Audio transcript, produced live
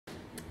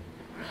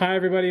Hi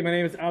everybody, my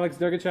name is Alex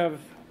Dergachev,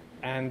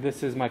 and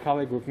this is my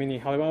colleague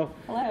Rukmini Haliwal.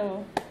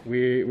 Hello.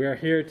 We are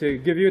here to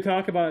give you a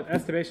talk about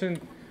estimation.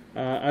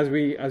 As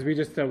we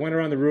just went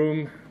around the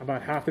room,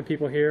 about half the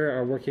people here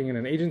are working in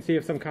an agency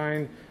of some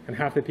kind, and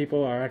half the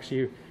people are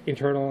actually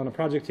internal on a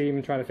project team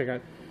and trying to figure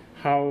out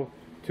how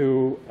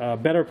to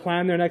better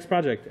plan their next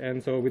project.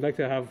 And so we'd like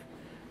to have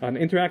an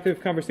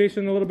interactive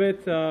conversation a little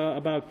bit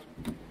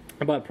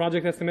about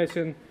project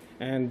estimation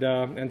and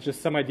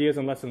just some ideas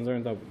and lessons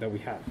learned that we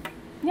have.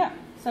 Yeah,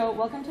 so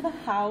welcome to the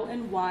how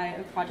and why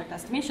of project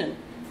estimation.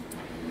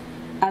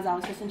 As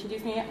Alex just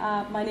introduced me,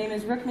 my name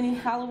is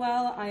Rukmini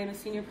Haliwal. I am a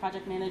senior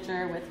project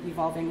manager with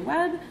Evolving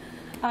Web.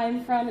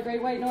 I'm from the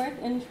Great White North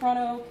in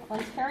Toronto,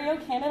 Ontario,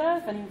 Canada,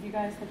 if any of you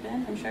guys have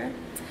been, I'm sure.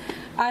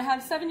 I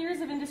have 7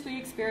 years of industry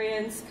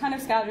experience, kind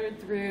of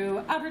scattered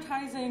through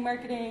advertising,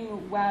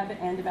 marketing, web,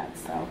 and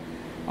events. So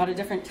a lot of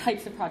different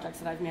types of projects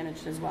that I've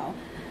managed as well.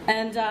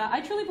 And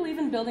I truly believe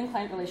in building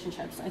client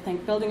relationships. I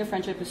think building a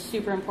friendship is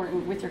super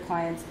important with your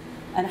clients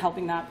and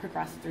helping that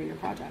progress through your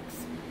projects.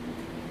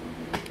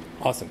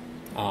 Awesome.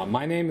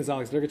 My name is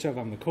Alex Dergachev.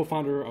 I'm the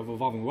co-founder of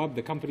Evolving Web.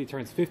 The company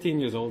turns 15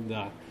 years old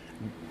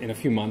in a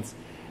few months,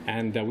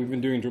 and we've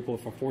been doing Drupal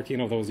for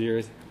 14 of those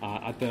years.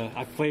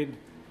 I've played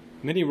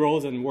many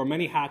roles and wore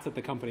many hats at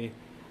the company,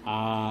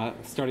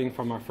 starting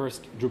from our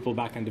first Drupal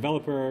backend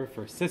developer,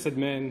 first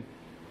sysadmin,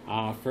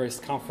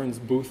 first conference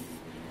booth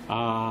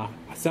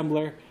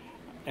assembler,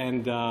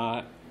 and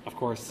of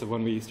course,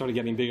 when we started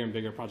getting bigger and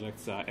bigger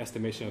projects,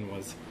 estimation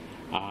was,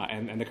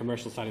 and the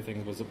commercial side of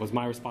things was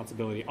my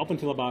responsibility up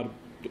until about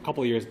a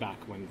couple of years back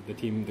when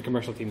the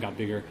commercial team got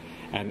bigger,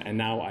 and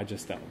now I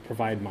just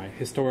provide my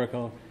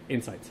historical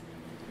insights.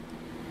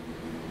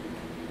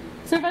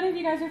 So if any of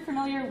you guys are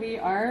familiar, we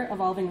are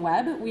Evolving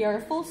Web. We are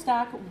a full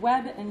stack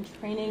web and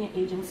training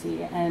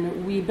agency,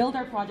 and we build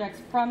our projects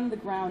from the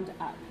ground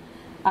up.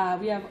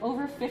 We have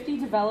over 50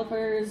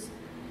 developers,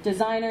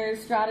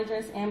 designers,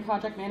 strategists, and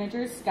project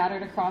managers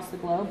scattered across the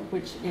globe,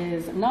 which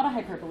is not a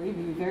hyperbole.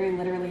 We very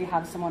literally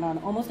have someone on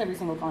almost every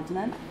single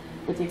continent,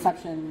 with the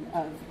exception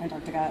of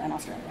Antarctica and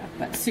Australia,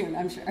 but soon,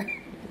 I'm sure.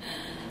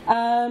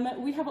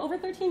 We have over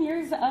 13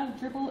 years of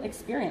Drupal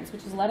experience,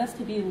 which has led us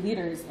to be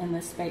leaders in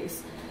this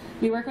space.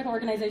 We work with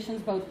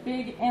organizations both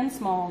big and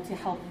small to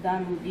help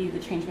them be the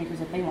change makers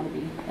that they want to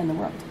be in the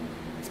world.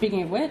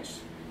 Speaking of which,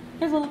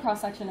 here's a little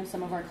cross-section of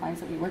some of our clients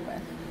that we work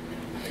with.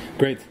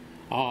 Great.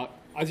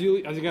 As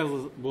you guys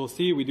will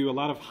see, we do a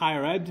lot of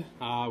higher ed.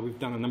 We've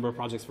done a number of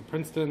projects for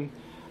Princeton.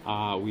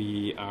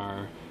 We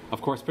are,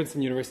 of course,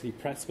 Princeton University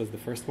Press was the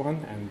first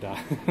one, and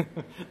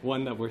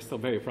one that we're still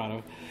very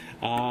proud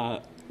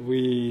of.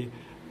 We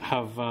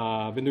have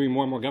been doing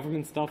more and more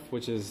government stuff,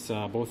 which is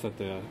both at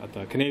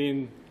the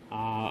Canadian,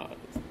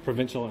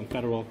 provincial, and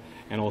federal,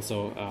 and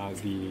also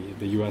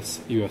the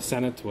U.S.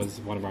 Senate was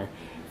one of our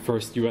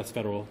first U.S.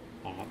 federal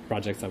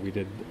projects that we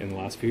did in the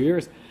last few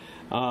years.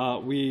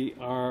 We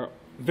are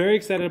very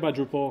excited about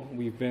Drupal.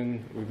 We've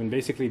been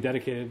basically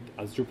dedicated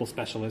as Drupal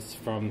specialists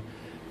from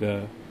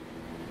the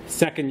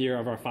second year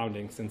of our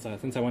founding, since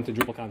I went to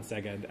DrupalCamp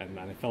Szeged, and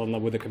I fell in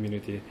love with the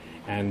community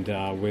and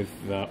with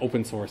the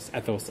open source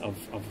ethos of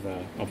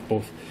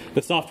both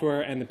the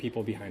software and the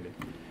people behind it.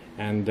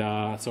 And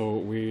so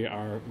we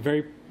are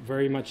very,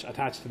 very much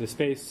attached to the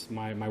space.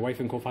 My wife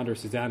and co-founder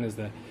Suzanne is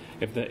the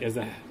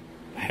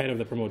head of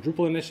the Promote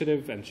Drupal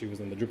initiative, and she was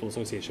on the Drupal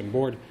Association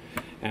board.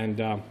 And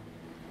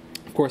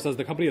of course, as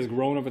the company has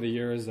grown over the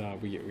years,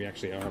 we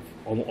actually are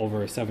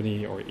over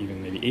 70 or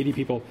even maybe 80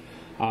 people.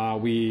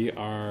 We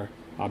are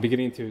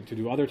beginning to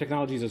do other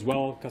technologies as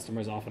well.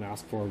 Customers often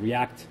ask for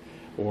React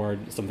or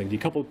something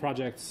decoupled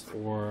projects,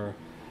 or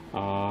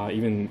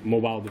even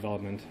mobile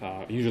development,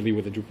 usually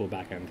with a Drupal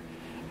backend.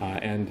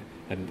 And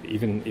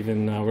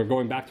even we're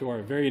going back to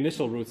our very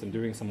initial roots and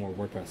doing some more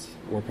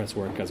WordPress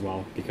work as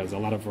well, because a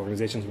lot of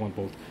organizations want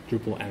both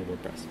Drupal and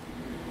WordPress.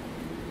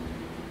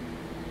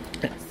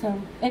 So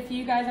if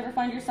you guys ever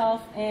find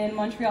yourself in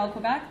Montreal,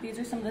 Quebec, these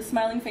are some of the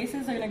smiling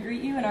faces that are going to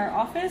greet you in our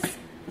office.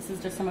 This is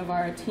just some of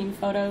our team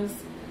photos.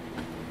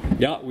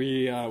 Yeah,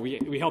 we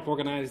help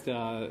organize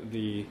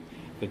the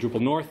Drupal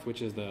North,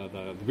 which is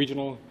the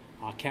regional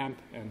camp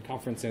and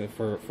conference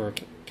for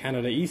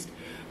Canada East,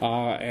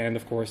 and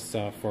of course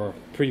for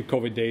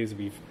pre-COVID days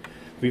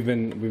we've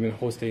been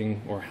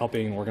hosting or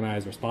helping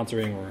organize or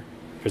sponsoring or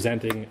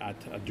presenting at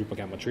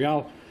DrupalCamp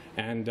Montreal,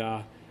 and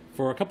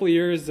for a couple of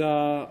years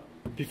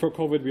before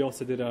COVID, we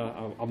also did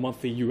a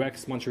monthly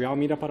UX Montreal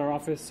meetup at our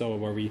office, so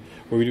where we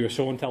do a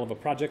show and tell of a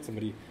project.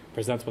 Somebody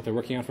presents what they're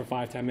working on for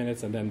 5-10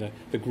 minutes, and then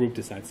the group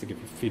decides to give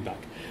feedback.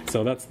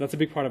 So that's a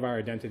big part of our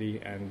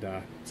identity, and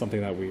something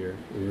that we're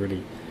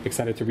really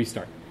excited to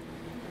restart.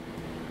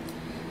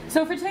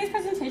 So for today's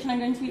presentation, I'm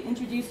going to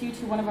introduce you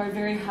to one of our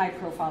very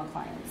high-profile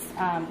clients.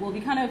 We'll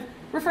be kind of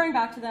referring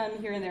back to them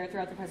here and there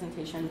throughout the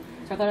presentation,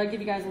 so I thought I'd give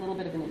you guys a little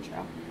bit of an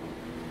intro.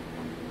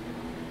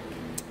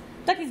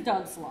 Ducky's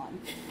Dog Salon.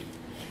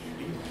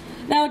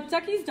 Now,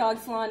 Ducky's Dog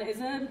Salon is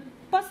a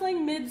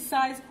bustling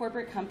mid-sized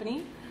corporate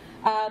company.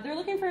 They're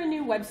looking for a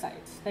new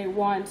website. They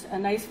want a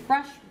nice,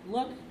 fresh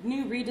look,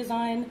 new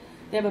redesign.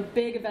 They have a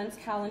big events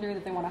calendar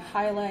that they want to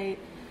highlight.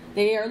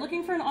 They are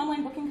looking for an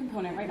online booking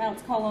component. Right now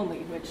it's call only,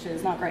 which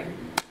is not great.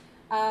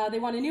 They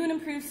want a new and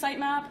improved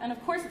sitemap, and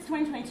of course it's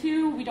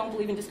 2022. We don't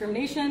believe in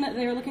discrimination.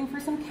 They're looking for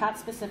some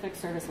cat-specific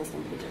service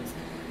listing pages.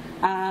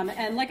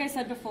 And like I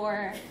said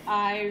before,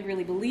 I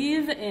really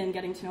believe in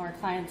getting to know our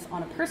clients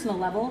on a personal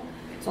level.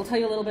 So I'll tell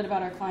you a little bit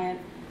about our client.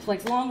 She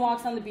likes long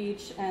walks on the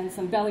beach and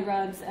some belly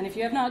rubs. And if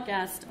you have not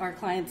guessed, our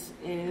client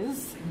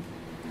is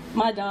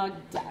my dog,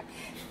 Duck.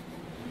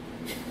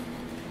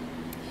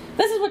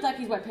 This is what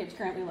Ducky's webpage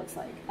currently looks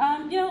like.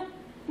 You know,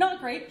 not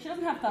great. She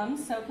doesn't have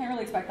thumbs, so can't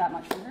really expect that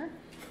much from her.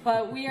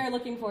 But we are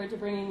looking forward to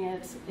bringing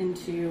it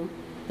into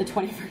the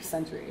 21st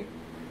century.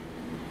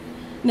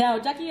 Now,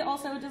 Ducky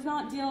also does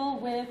not deal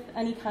with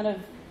any kind of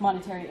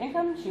monetary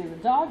income. She is a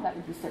dog. That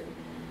would be silly.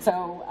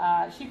 So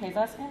she pays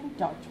us in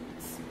dog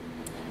treats.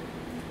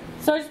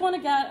 So I just want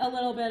to get a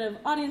little bit of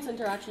audience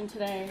interaction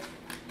today.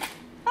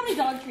 How many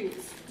dog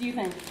treats do you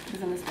think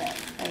is in this bag?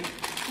 Like,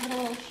 give it a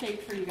little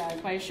shake for you guys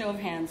by a show of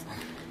hands.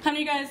 How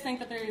many of you guys think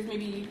that there's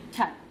maybe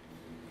 10?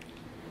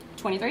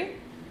 23?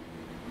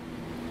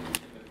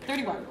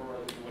 31?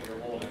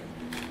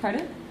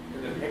 Pardon?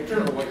 In the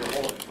picture or what you're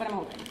holding? What I'm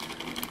holding.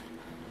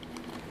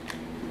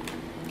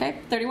 Okay,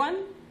 31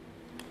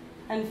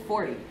 and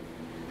 40.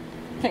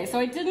 Okay, so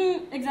I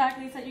didn't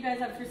exactly set you guys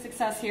up for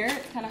success here.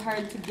 It's kind of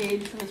hard to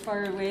gauge from as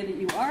far away that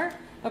you are,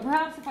 but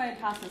perhaps if I had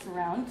passed this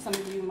around, some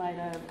of you might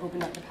have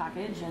opened up the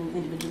package and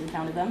individually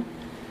counted them.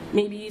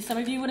 Maybe some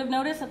of you would have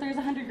noticed that there's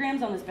 100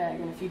 grams on this bag,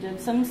 and if you did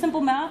some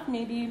simple math,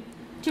 maybe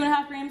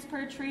 2.5 grams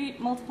per treat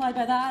multiplied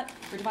by that,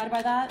 or divided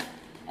by that,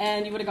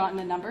 and you would have gotten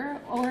a number.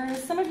 Or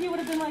some of you would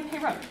have been like, hey,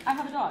 Rob, I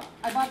have a dog.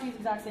 I bought these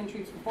exact same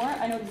treats before.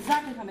 I know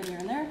exactly how many are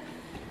in there,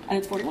 and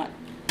it's 41.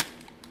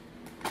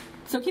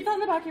 So keep that in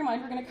the back of your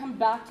mind. We're going to come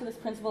back to this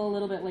principle a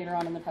little bit later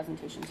on in the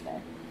presentation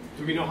today.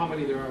 Do we know how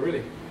many there are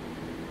really?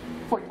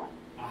 41.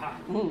 Aha.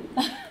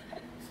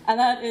 And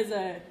that is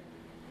a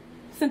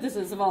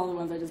synthesis of all the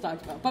ones I just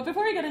talked about. But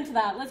before we get into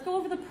that, let's go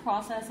over the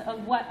process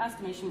of what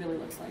estimation really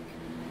looks like.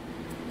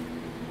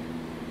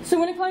 So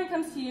when a client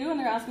comes to you and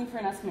they're asking for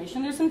an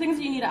estimation, there's some things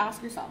that you need to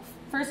ask yourself.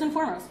 First and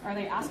foremost, are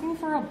they asking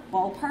for a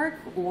ballpark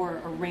or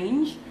a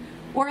range?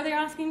 Or are they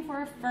asking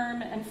for a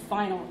firm and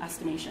final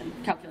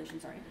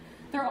calculation?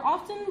 They're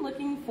often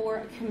looking for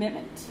a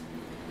commitment.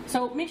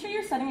 So make sure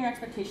you're setting your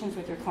expectations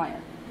with your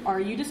client. Are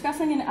you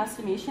discussing an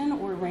estimation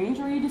or a range,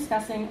 or are you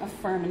discussing a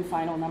firm and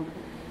final number?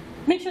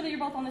 Make sure that you're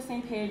both on the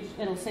same page.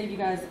 It'll save you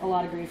guys a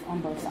lot of grief on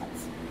both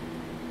sides.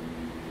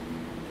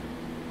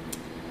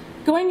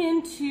 Going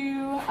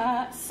into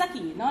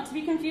sucky, not to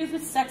be confused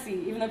with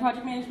sexy. Even though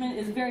project management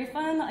is very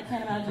fun, I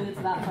can't imagine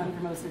it's that fun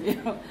for most of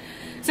you.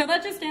 So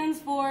that just stands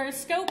for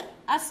scope,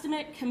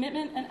 estimate,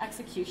 commitment, and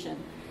execution.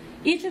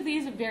 Each of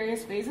these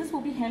various phases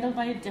will be handled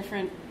by a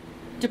different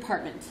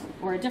department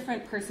or a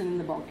different person in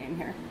the ballgame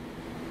here.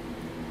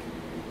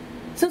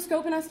 So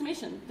scope and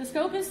estimation. The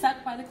scope is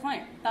set by the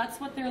client. That's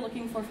what they're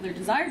looking for their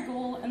desired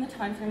goal and the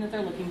time frame that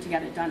they're looking to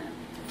get it done in.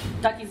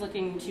 Ducky's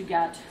looking to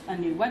get a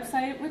new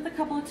website with a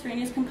couple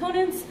extraneous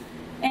components,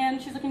 and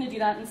she's looking to do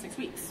that in 6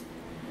 weeks.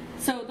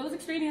 So those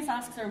extraneous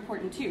asks are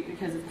important too,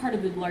 because it's part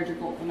of the larger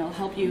goal, and they'll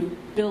help you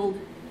build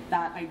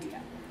that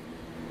idea.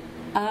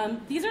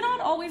 These are not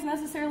always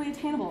necessarily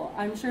attainable.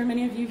 I'm sure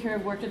many of you here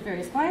have worked with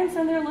various clients,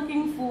 and they're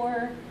looking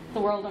for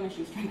the world on a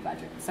shoestring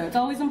budget. So it's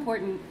always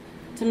important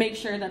to make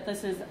sure that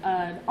this is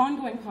an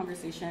ongoing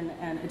conversation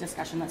and a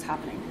discussion that's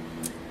happening.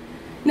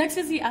 Next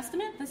is the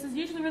estimate. This is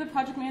usually where the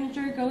project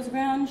manager goes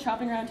around,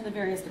 shopping around to the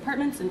various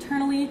departments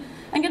internally,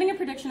 and getting a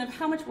prediction of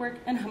how much work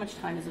and how much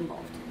time is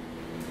involved.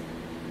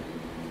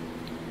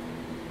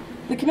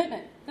 The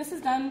commitment. This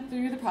is done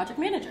through the project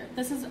manager.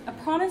 This is a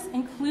promise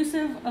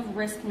inclusive of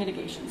risk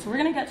mitigation. So we're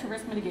going to get to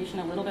risk mitigation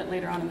a little bit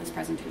later on in this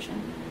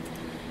presentation.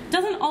 It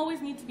doesn't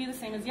always need to be the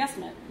same as the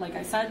estimate. Like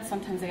I said,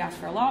 sometimes they ask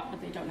for a lot,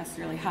 but they don't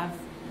necessarily have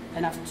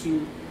enough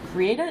to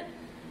create it.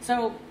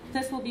 So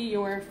this will be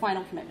your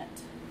final commitment.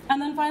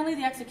 And then finally,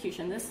 the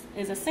execution. This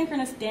is a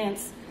synchronous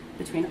dance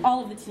between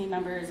all of the team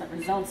members that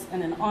results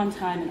in an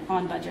on-time and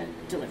on-budget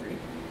delivery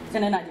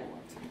in an ideal world.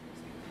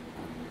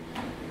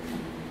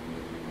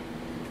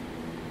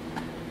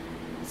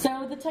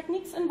 So the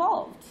techniques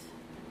involved.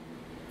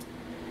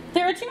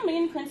 There are two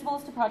main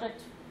principles to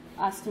project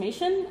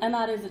estimation, and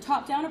that is the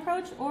top-down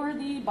approach or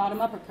the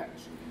bottom-up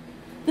approach.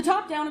 The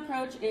top-down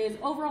approach is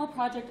overall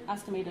project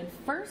estimated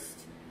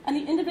first, and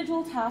the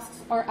individual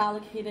tasks are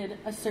allocated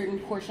a certain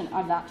portion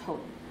of that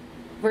total.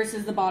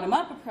 Versus the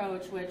bottom-up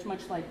approach, which,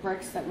 much like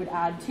bricks that would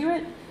add to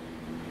it,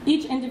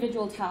 each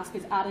individual task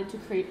is added to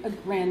create a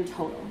grand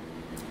total.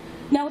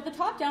 Now, with the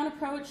top-down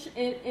approach,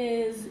 it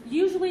is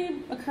usually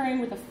occurring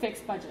with a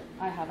fixed budget.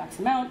 I have X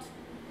amount,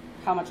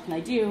 how much can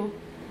I do?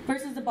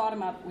 Versus the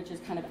bottom-up, which is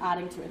kind of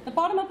adding to it. The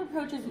bottom-up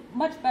approach is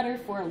much better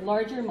for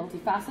larger,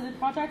 multifaceted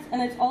projects,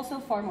 and it's also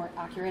far more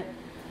accurate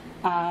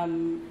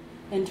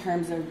in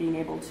terms of being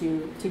able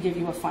to give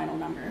you a final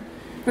number.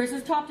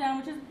 Versus top-down,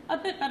 which is a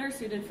bit better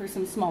suited for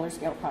some smaller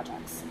scale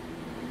projects.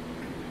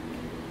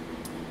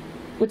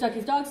 With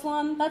Ducky's Dog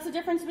Salon, that's the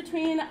difference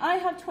between I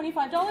have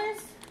 $25,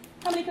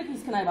 how many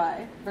cookies can I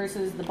buy?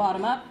 Versus the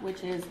bottom up,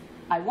 which is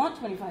I want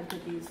 25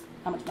 cookies,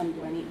 how much money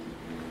do I need?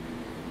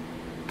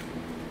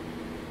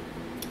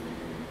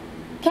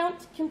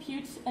 Count,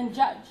 compute, and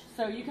judge.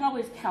 So you can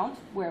always count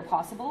where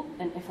possible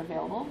and if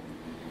available.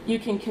 You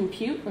can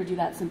compute or do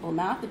that simple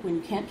math like when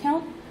you can't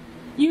count.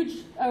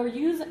 Use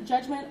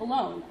judgment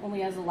alone,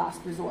 only as a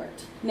last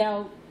resort.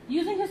 Now,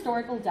 using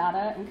historical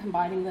data and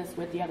combining this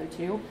with the other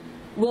two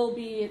will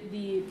be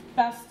the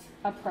best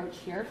approach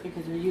here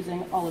because you're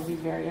using all of these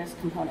various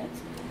components.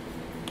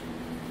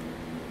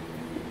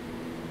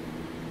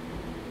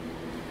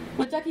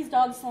 With Ducky's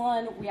Dog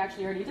Salon, we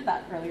actually already did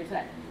that earlier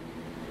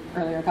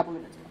a couple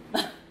minutes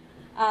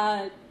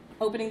ago.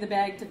 Opening the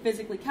bag to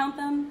physically count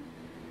them,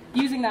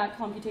 using that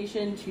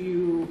computation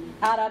to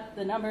add up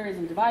the numbers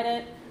and divide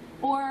it,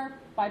 or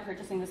by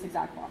purchasing this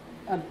exact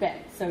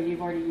bag. So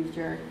you've already used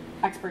your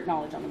expert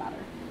knowledge on the matter.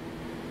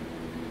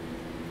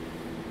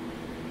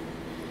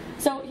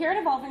 So here at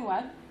Evolving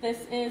Web,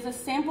 this is a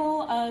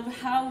sample of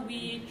how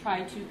we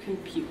try to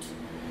compute.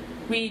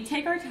 We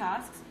take our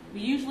tasks,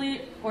 we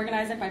usually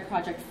organize it by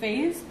project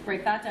phase,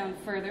 break that down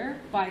further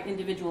by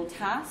individual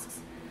tasks,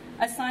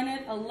 assign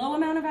it a low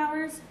amount of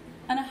hours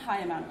and a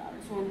high amount of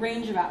hours, so a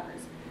range of hours.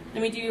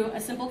 Then we do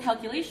a simple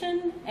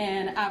calculation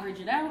and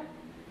average it out,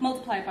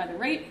 multiply it by the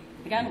rate,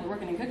 again, we're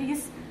working in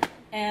cookies,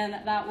 and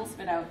that will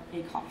spit out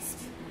a cost.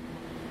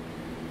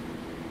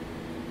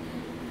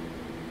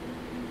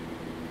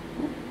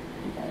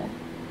 Okay.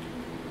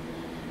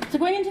 So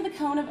going into the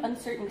cone of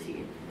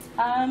uncertainty.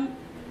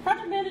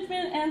 Project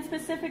management, and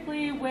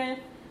specifically with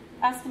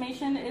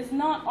estimation, is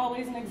not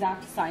always an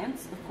exact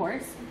science, of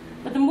course,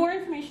 but the more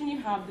information you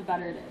have, the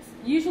better it is.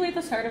 Usually at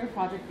the start of a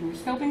project, when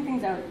you're scoping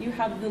things out, you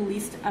have the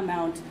least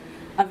amount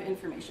of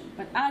information.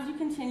 But as you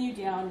continue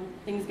down,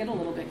 things get a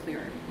little bit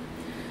clearer.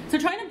 So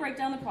trying to break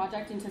down the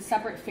project into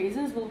separate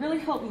phases will really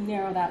help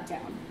narrow that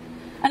down.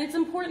 And it's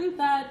important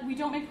that we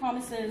don't make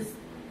promises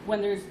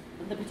when there's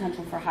the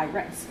potential for high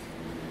risk.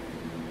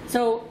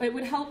 So it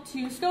would help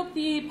to scope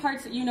the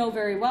parts that you know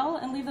very well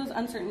and leave those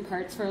uncertain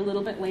parts for a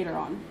little bit later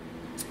on.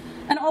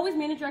 And always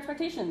manage your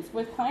expectations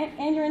with client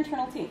and your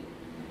internal team.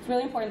 It's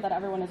really important that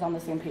everyone is on the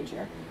same page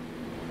here.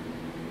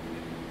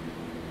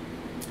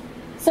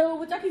 So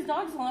with Ducky's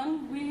Dog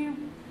Salon,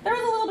 there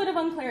was a little bit of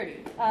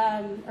unclarity,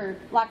 or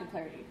lack of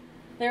clarity.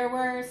 There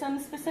were some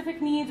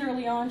specific needs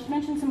early on. She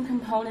mentioned some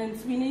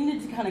components. We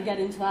needed to kind of get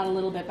into that a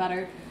little bit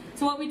better.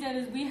 So what we did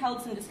is we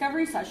held some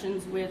discovery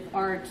sessions with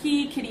our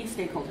key kitty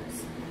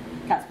stakeholders.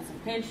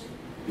 Cat-specific page,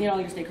 need all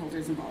your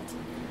stakeholders involved.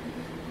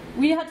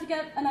 We had to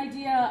get an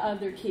idea of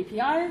their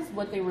KPIs,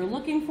 what they were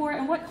looking for,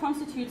 and what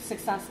constitutes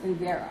success in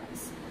their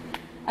eyes.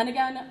 And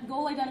again,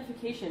 goal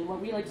identification. What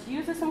we like to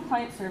use is some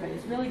client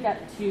surveys, really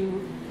get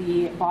to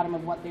the bottom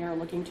of what they are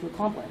looking to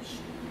accomplish.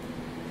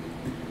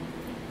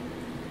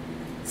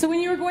 So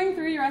when you're going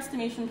through your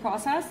estimation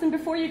process, and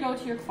before you go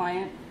to your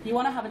client, you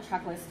want to have a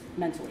checklist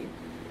mentally.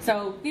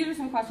 So these are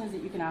some questions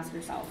that you can ask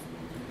yourself.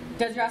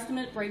 Does your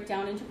estimate break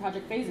down into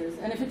project phases?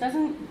 And if it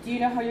doesn't, do you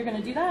know how you're going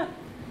to do that?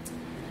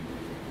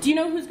 Do you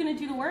know who's going to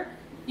do the work?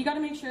 You got to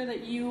make sure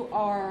that you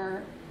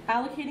are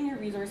allocating your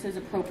resources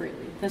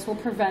appropriately. This will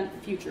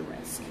prevent future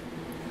risk.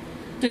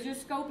 Does your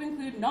scope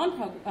include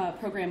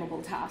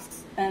non-programmable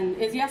tasks? And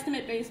is the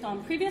estimate based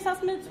on previous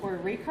estimates or a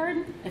rate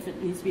card, if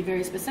it needs to be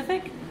very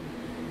specific?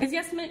 Is the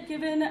estimate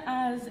given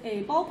as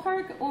a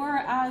ballpark or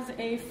as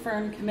a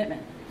firm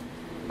commitment?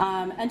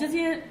 And does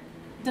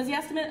the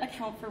estimate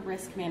account for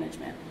risk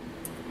management?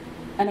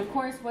 And of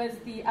course, was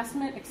the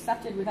estimate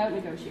accepted without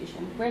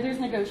negotiation? Where there's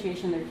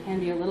negotiation, there can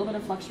be a little bit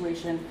of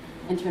fluctuation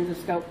in terms of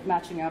scope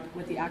matching up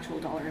with the actual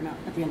dollar amount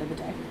at the end of the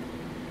day.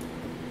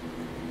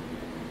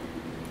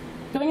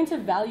 Going into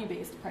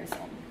value-based pricing.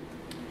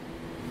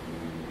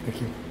 Thank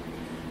you.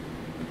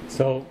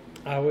 So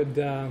I would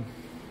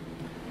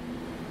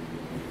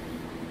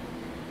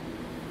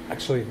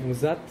actually,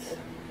 was that?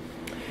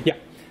 Yeah.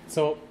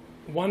 So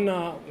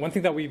one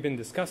thing that we've been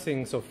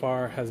discussing so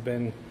far has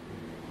been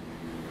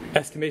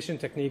estimation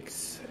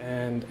techniques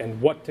and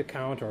what to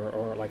count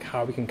or like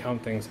how we can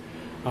count things.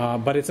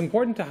 But it's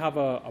important to have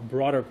a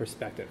broader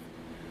perspective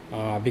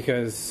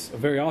because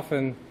very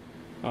often,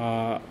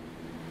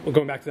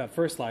 going back to that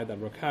first slide that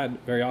Brooke had,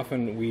 very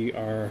often we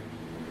are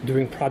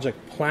doing project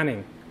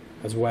planning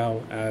as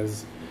well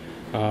as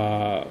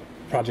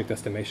project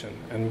estimation.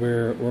 And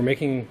we're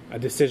making a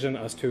decision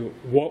as to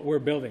what we're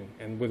building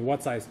and with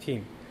what size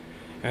team.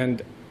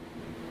 And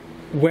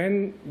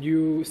when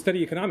you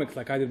study economics,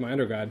 like I did my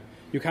undergrad,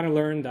 you kind of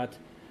learn that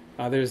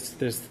there's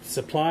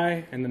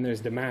supply and then there's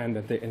demand,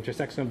 that the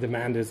intersection of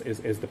demand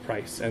is the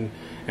price.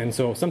 And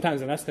so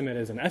sometimes an estimate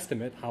is an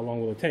estimate, how long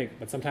will it take?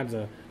 But sometimes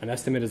an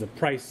estimate is a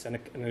price and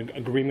an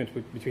agreement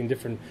between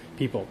different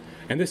people.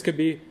 And this could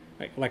be,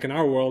 like in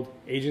our world,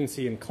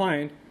 agency and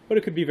client, but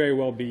it could be very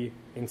well be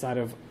inside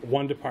of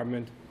one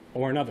department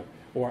or another,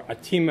 or a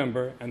team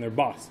member and their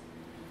boss.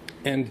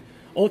 And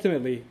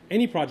ultimately,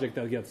 any project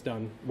that gets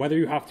done, whether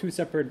you have two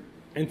separate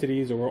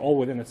entities or we're all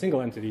within a single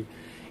entity,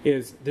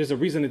 is there's a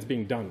reason it's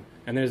being done,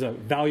 and there's a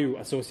value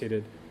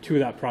associated to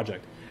that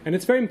project. And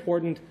it's very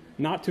important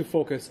not to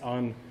focus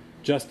on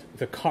just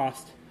the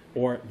cost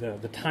or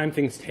the time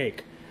things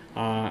take,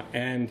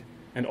 and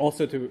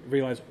also to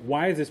realize,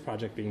 why is this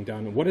project being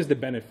done? What is the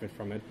benefit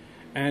from it?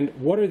 And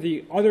what are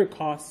the other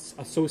costs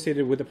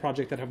associated with the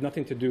project that have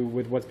nothing to do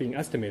with what's being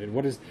estimated?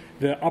 What is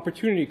the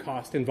opportunity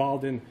cost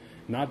involved in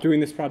not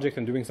doing this project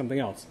and doing something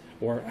else,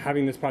 or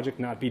having this project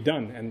not be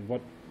done, and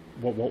what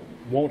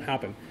won't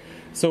happen?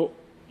 So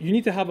you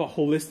need to have a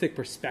holistic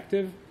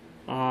perspective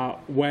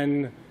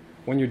when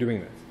you're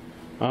doing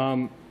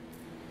this.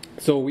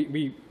 So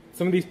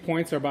some of these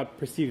points are about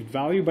perceived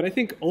value, but I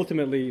think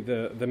ultimately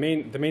the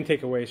main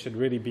takeaway should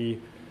really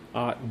be,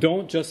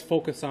 don't just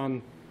focus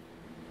on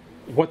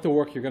what the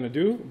work you're going to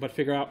do, but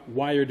figure out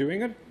why you're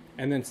doing it.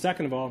 And then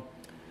second of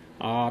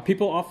all,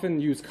 people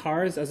often use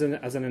cars as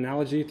an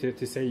analogy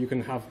to say you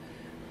can have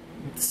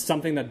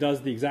something that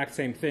does the exact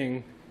same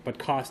thing but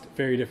cost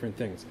very different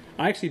things.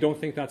 I actually don't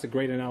think that's a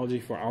great analogy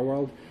for our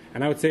world,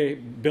 and I would say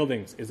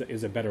buildings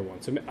is a better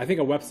one. So I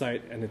think a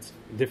website and its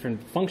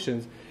different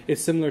functions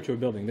is similar to a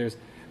building.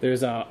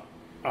 There's a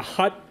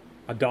hut,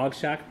 a dog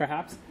shack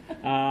perhaps,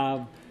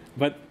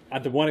 but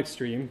at the one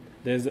extreme,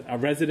 there's a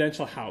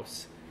residential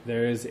house.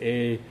 There is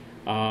a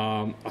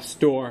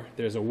store,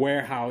 there's a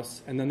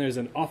warehouse, and then there's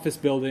an office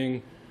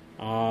building,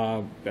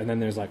 and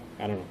then there's, like,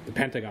 I don't know, the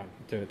Pentagon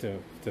to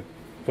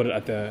put it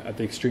at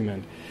the extreme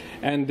end.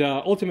 And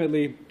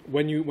ultimately,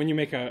 when you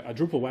make a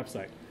Drupal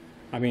website,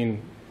 I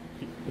mean,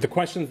 the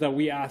questions that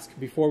we ask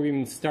before we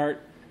even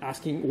start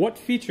asking what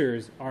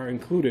features are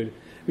included,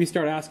 we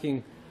start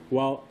asking,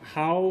 well,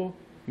 how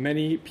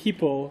many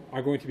people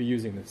are going to be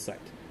using this site?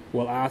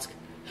 We'll ask,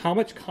 how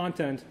much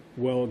content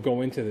will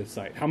go into this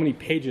site? How many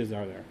pages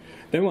are there?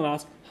 Then we'll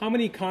ask, how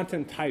many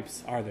content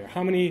types are there?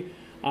 How many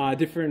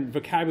different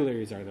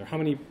vocabularies are there? How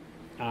many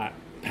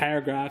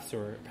paragraphs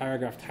or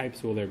paragraph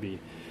types will there be?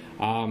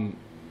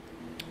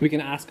 We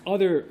can ask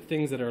other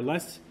things that are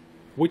less,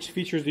 which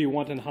features do you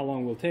want and how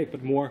long will take,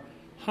 but more,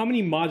 how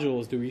many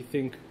modules do we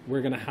think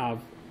we're going to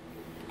have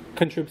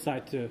contrib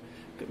site to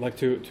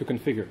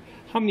configure?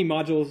 How many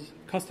modules,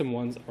 custom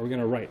ones, are we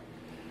going to write?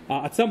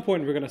 At some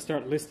point, we're going to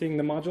start listing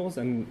the modules,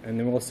 and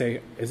then we'll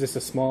say, is this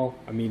a small,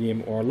 a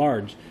medium, or a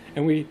large?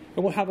 And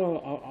we'll have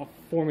a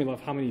formula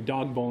of how many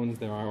dog bones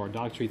there are, or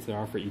dog treats there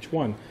are for each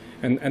one.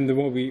 And then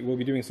we'll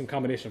be doing some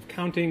combination of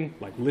counting,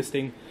 like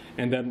listing,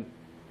 and then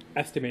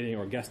estimating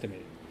or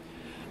guesstimating.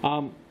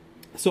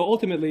 So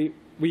ultimately,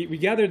 we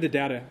gather the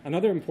data.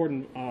 Another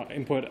important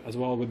input as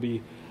well would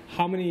be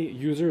how many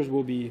users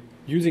will be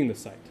using the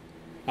site.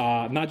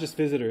 Not just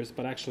visitors,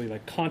 but actually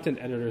like content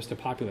editors to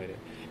populate it.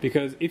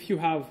 Because if you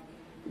have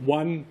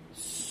one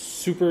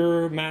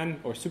Superman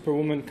or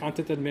Superwoman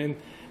content admin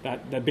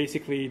that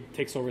basically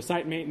takes over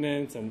site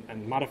maintenance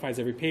and modifies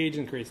every page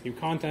and creates new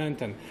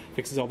content and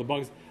fixes all the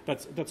bugs,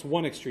 that's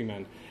one extreme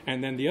end.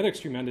 And then the other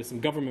extreme end is some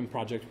government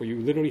project where you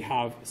literally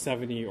have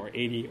 70 or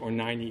 80 or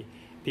 90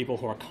 people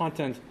who are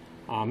content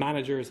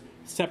managers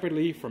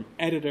separately from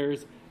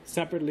editors,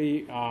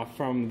 separately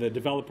from the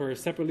developers,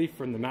 separately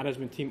from the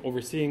management team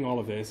overseeing all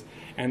of this,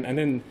 and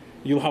then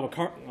you'll have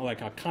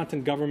a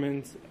content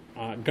governance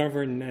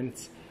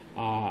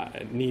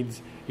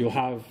needs. You'll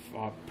have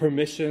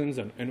permissions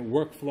and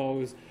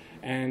workflows,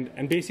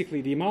 and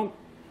basically the amount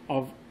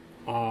of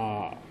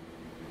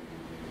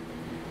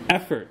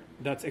effort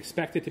that's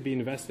expected to be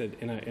invested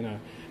in a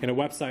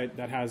website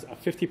that has a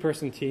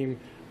 50-person team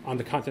on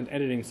the content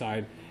editing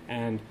side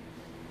and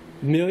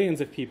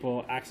millions of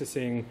people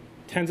accessing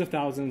tens of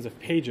thousands of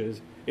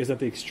pages is at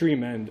the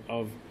extreme end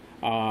of,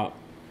 I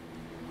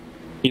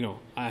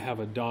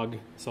have a dog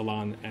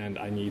salon and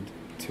I need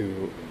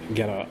to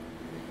get a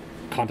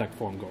contact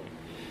form going.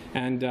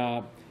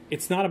 And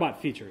it's not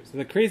about features.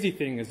 The crazy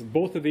thing is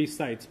both of these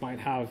sites might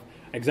have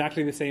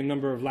exactly the same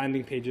number of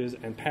landing pages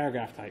and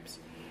paragraph types,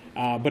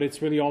 but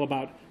it's really all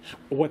about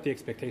what the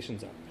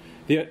expectations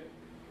are.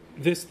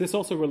 This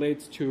also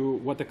relates to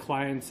what the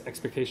client's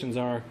expectations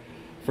are.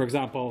 For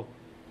example,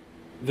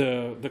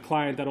 the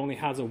client that only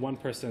has a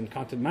one-person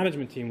content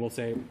management team will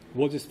say,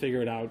 we'll just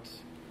figure it out.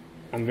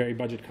 I'm very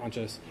budget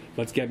conscious.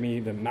 Let's get me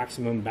the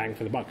maximum bang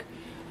for the buck.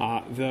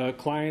 The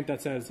client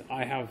that says,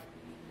 I have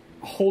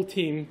a whole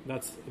team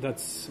that's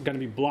going to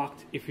be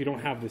blocked if you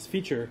don't have this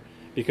feature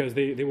because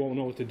they won't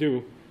know what to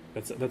do,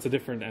 that's a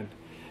different end.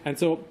 And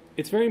so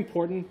it's very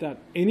important that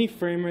any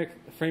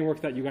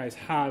framework that you guys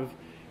have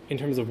in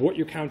terms of what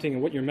you're counting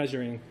and what you're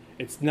measuring,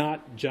 it's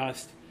not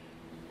just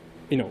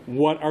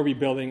what are we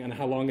building and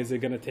how long is it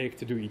going to take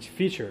to do each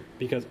feature?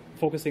 Because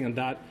focusing on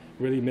that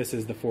really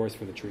misses the forest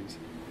for the trees.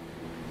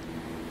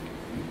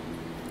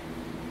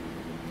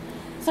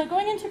 So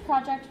going into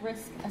project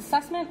risk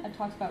assessment, I've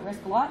talked about risk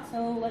a lot,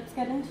 so let's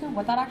get into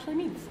what that actually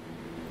means.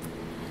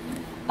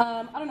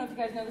 I don't know if you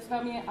guys know this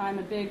about me, I'm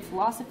a big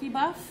philosophy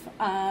buff.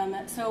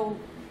 So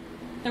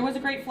there was a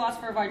great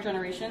philosopher of our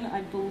generation,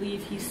 I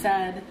believe he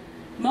said,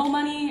 mo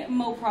money,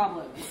 mo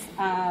problems.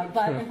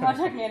 But in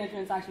project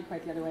management, it's actually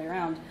quite the other way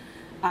around.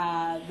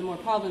 The more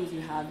problems you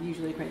have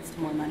usually equates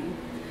to more money.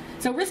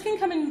 So risk can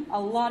come in a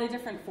lot of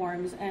different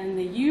forms, and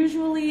they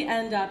usually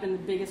end up in the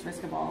biggest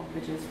risk of all,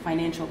 which is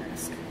financial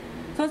risk.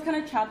 So let's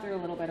kind of chat through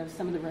a little bit of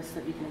some of the risks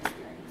that you can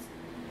experience.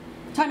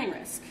 Timing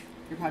risk.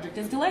 Your project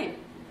is delayed.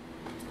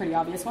 It's a pretty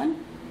obvious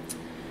one.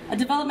 A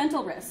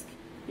developmental risk.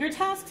 Your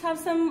tasks have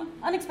some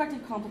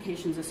unexpected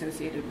complications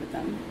associated with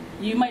them.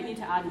 You might need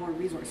to add more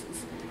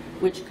resources,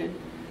 which could,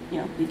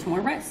 lead to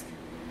more risk.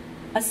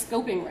 A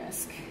scoping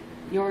risk.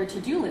 Your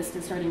to-do list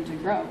is starting to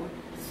grow.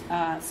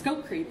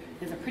 Scope creep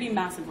is a pretty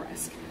massive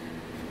risk.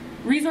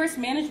 Resource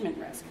management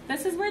risk.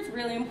 This is where it's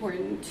really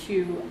important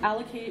to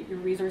allocate your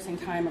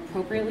resourcing time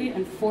appropriately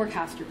and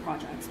forecast your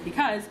projects,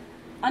 because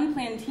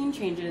unplanned team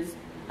changes,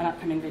 an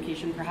upcoming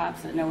vacation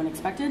perhaps that no one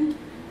expected,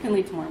 can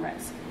lead to more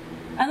risk.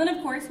 And then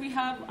of course we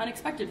have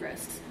unexpected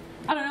risks.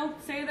 I don't know,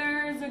 say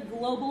there's a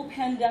global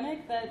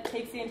pandemic that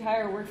takes the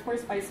entire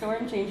workforce by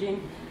storm,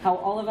 changing how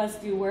all of us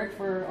do work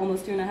for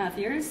almost 2.5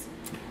 years.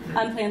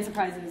 Unplanned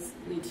surprises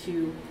lead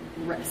to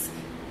risk.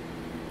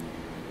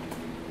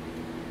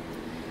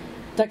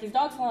 Ducky's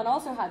Dog Salon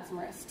also had some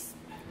risks.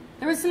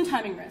 There was some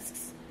timing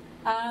risks.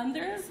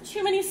 There's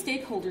too many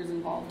stakeholders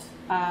involved,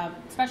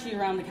 especially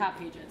around the cat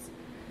pages.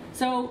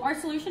 So our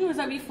solution was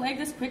that we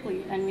flagged this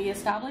quickly and we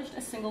established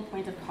a single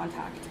point of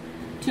contact.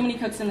 Too many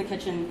cooks in the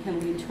kitchen can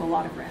lead to a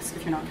lot of risk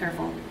if you're not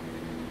careful.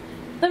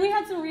 Then we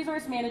had some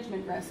resource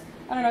management risk.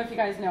 I don't know if you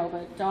guys know,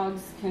 but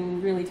dogs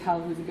can really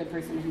tell who's a good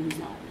person and who's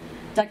not.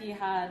 Ducky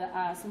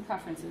had some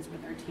preferences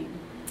with our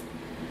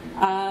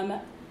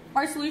team.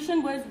 Our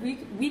solution was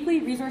weekly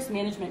resource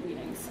management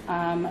meetings,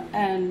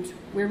 and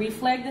where we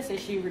flagged this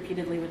issue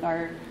repeatedly with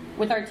our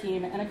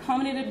team and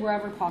accommodated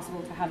wherever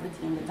possible to have the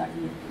team that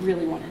Ducky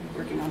really wanted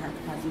working on her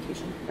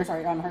presentation,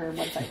 on her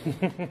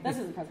website. This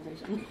is a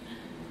presentation.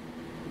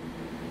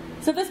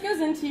 So this goes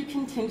into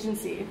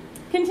contingency.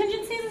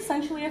 Contingency is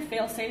essentially a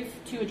fail-safe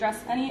to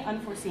address any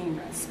unforeseen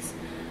risks.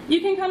 You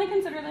can kind of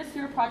consider this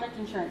your project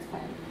insurance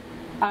plan.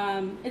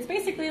 It's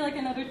basically like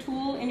another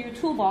tool in your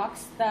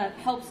toolbox that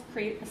helps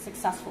create a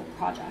successful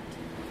project.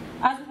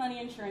 As with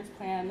any insurance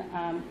plan,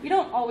 you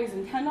don't always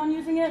intend on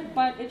using it,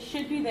 but it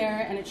should be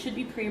there and it should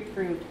be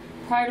pre-approved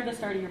prior to the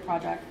start of your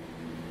project.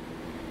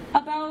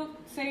 About,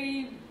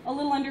 say, a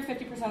little under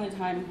 50% of the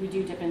time, we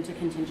do dip into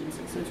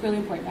contingency, so it's really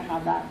important to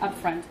have that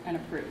upfront and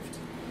approved.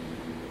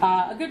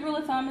 A good rule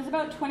of thumb is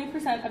about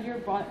 20% of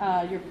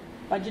your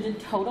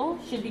budgeted total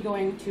should be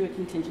going to a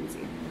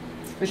contingency,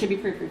 or should be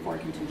pre-approved for a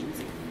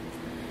contingency.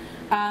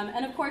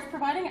 And of course,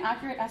 providing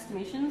accurate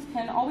estimations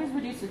can always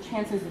reduce the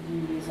chances of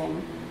you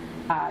using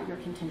your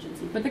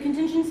contingency. But the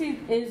contingency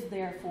is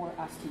there for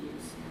us to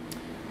use.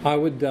 I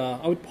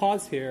would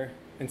pause here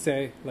and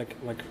say, like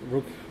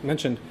Rook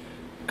mentioned,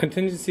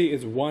 contingency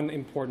is one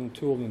important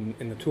tool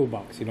in the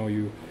toolbox.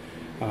 You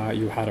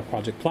had a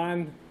project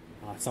plan,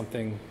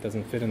 something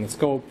doesn't fit in the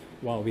scope.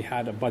 Well, we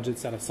had a budget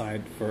set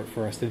aside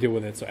for us to deal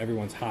with it, so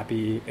everyone's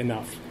happy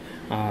enough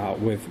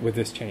with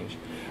this change.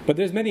 But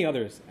there's many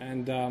others,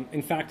 and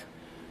in fact,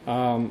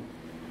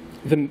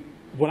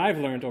 what I've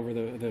learned over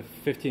the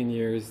 15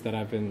 years that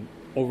I've been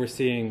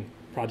overseeing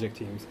project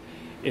teams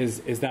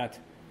is that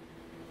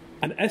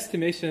an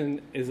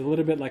estimation is a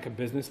little bit like a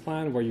business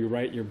plan where you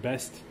write your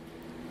best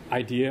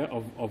idea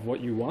of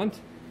what you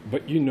want,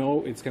 but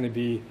it's going to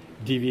be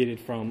deviated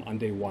from on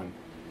day one.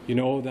 You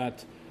know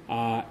that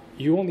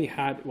you only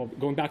had,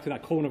 going back to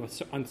that cone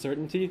of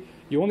uncertainty,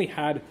 you only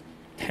had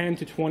 10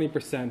 to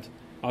 20%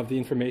 of the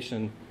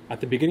information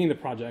at the beginning of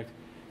the project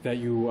that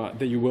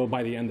you will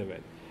by the end of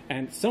it.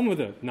 And some of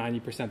the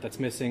 90% that's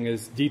missing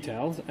is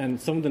details,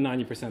 and some of the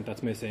 90%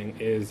 that's missing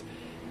is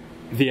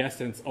the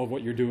essence of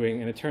what you're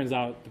doing. And it turns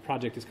out the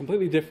project is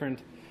completely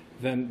different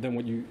than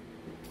what you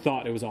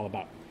thought it was all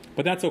about.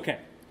 But that's okay,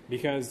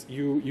 because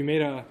you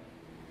made a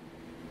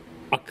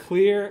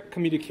clear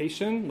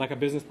communication, like a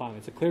business plan.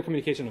 It's a clear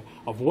communication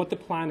of what the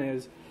plan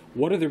is,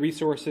 what are the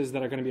resources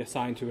that are going to be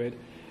assigned to it,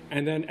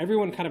 and then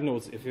everyone kind of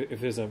knows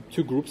if there's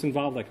two groups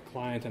involved, like a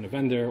client and a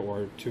vendor,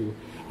 or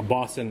a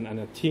boss and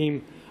a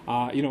team.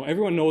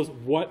 Everyone knows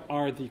what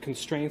are the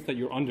constraints that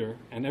you're under,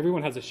 and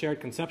everyone has a shared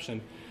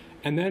conception.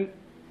 And then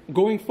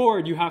going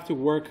forward, you have to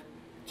work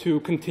to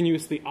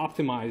continuously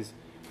optimize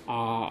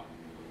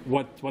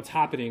what's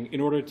happening in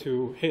order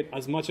to hit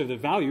as much of the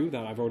value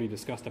that I've already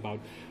discussed about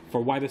for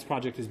why this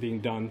project is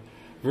being done,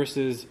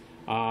 versus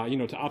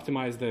to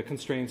optimize the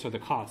constraints or the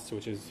costs,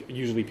 which is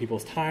usually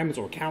people's times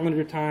or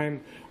calendar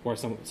time or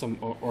some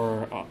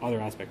other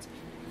aspects.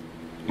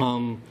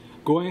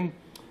 Going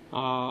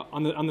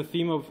on the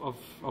theme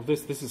of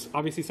this is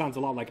obviously sounds a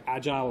lot like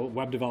agile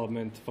web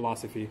development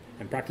philosophy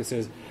and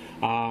practices.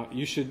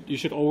 You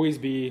should always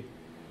be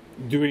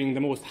doing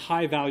the most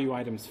high value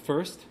items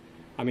first.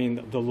 I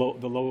mean, the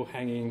low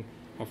hanging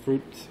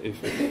fruit,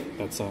 if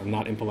that's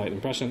not impolite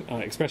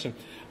expression,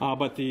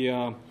 but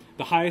the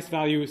highest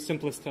value,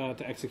 simplest to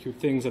execute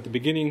things at the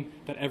beginning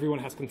that everyone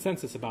has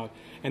consensus about.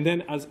 And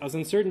then as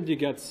uncertainty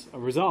gets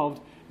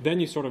resolved, then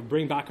you sort of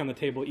bring back on the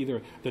table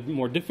either the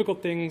more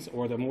difficult things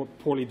or the more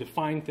poorly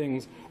defined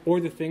things, or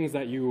the things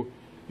that you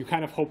you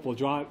kind of hope will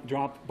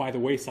drop by the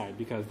wayside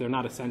because they're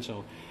not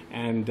essential,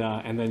 and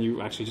then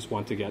you actually just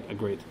want to get a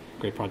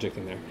great project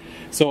in there.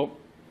 So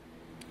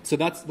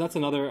that's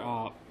another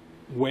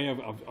way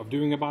of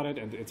doing about it,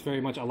 and it's very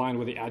much aligned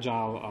with the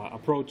agile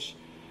approach.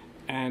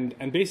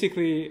 And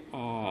basically,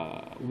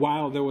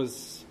 while there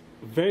was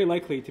very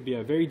likely to be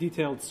a very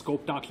detailed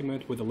scope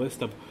document with a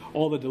list of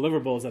all the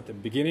deliverables at the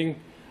beginning,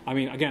 I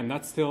mean, again,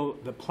 that's still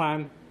the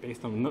plan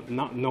based on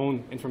not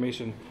known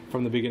information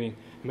from the beginning.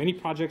 Many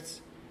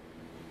projects,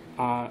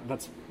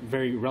 that's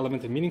very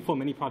relevant and meaningful.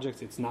 Many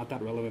projects, it's not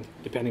that relevant,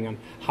 depending on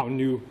how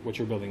new what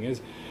you're building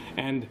is.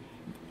 And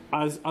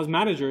as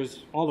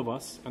managers, all of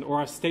us,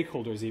 or as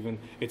stakeholders even,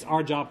 it's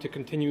our job to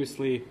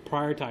continuously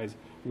prioritize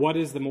what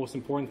is the most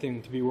important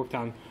thing to be worked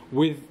on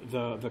with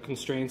the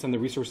constraints and the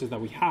resources that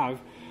we have,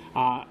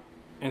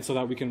 and so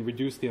that we can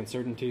reduce the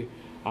uncertainty.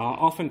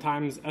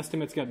 Oftentimes,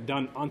 estimates get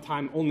done on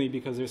time only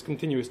because there's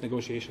continuous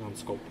negotiation on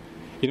scope.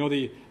 You know,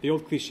 the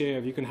old cliche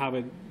of you can have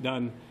it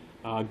done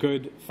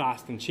good,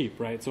 fast, and cheap,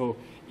 right? So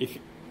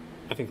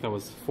I think that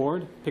was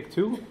Ford, pick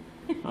two.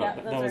 Yeah,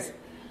 that's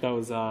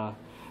right.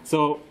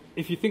 So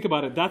if you think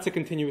about it, that's a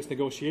continuous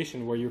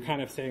negotiation where you're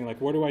kind of saying,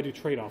 like, where do I do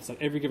trade-offs at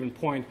every given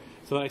point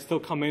so that I still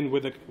come in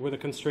with the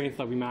constraints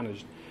that we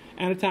managed.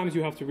 And at times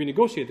you have to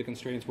renegotiate the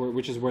constraints,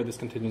 which is where this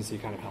contingency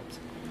kind of helps.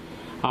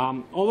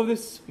 All of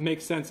this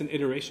makes sense in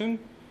iteration,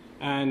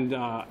 and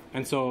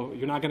so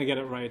you're not going to get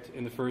it right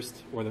in the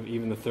first or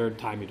even the third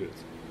time you do it.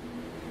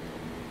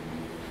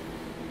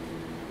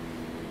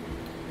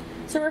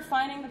 So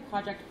refining the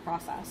project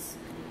process.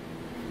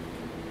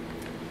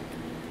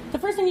 The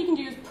first thing you can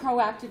do is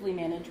proactively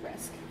manage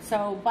risk.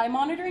 So by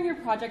monitoring your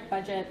project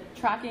budget,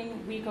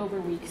 tracking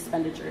week-over-week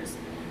expenditures.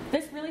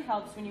 This really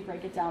helps when you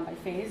break it down by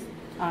phase.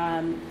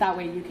 That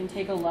way you can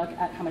take a look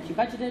at how much you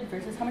budgeted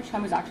versus how much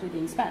time was actually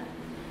being spent.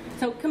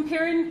 So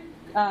compare and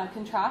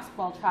contrast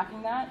while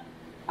tracking that.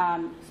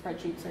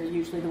 Spreadsheets are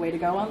usually the way to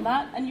go on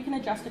that, and you can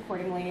adjust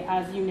accordingly.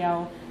 As you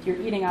know, if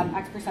you're eating up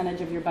X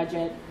percentage of your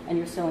budget and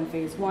you're still in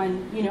phase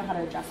 1, you know how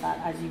to adjust that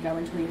as you go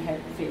until you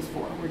hit phase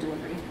 4 or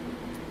delivery.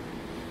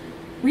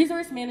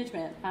 Resource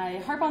management. I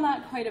harp on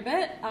that quite a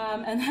bit,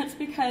 and that's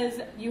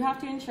because you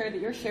have to ensure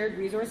that your shared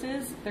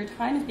resources, their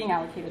time is being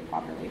allocated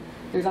properly.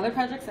 There's other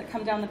projects that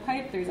come down the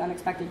pipe, there's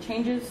unexpected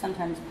changes,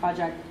 sometimes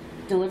project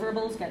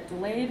deliverables get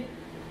delayed.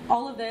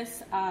 All of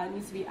this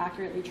needs to be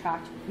accurately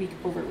tracked week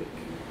over week.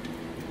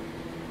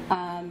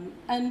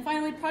 And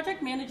finally,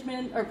 project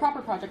management, or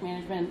proper project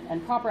management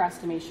and proper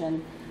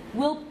estimation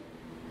will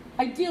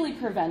ideally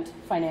prevent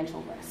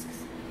financial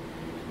risks.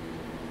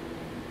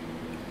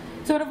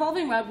 So at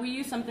Evolving Web, we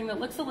use something that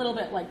looks a little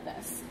bit like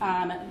this.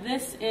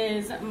 This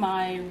is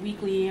my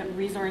weekly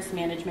resource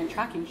management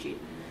tracking sheet.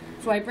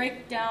 So I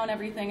break down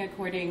everything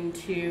according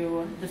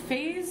to the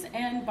phase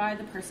and by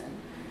the person.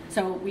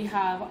 So we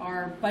have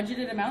our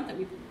budgeted amount that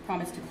we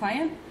promised to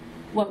client,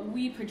 what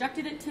we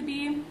projected it to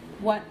be,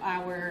 what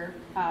our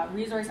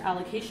resource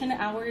allocation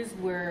hours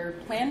were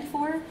planned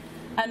for,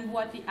 and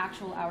what the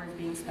actual hours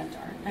being spent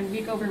are. And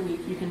week over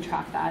week, you can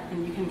track that,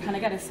 and you can kind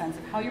of get a sense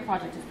of how your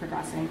project is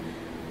progressing,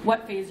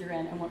 what phase you're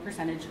in, and what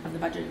percentage of the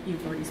budget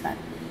you've already spent.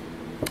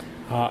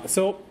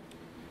 So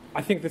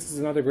I think this is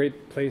another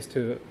great place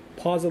to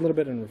pause a little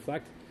bit and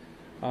reflect.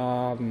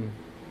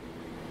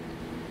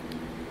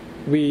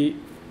 We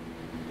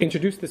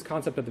introduced this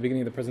concept at the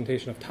beginning of the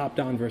presentation of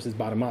top-down versus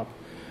bottom-up,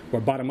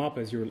 where bottom-up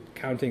is you're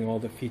counting all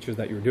the features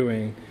that you're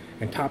doing,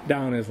 and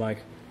top-down is like,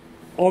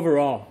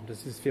 overall,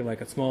 does this feel like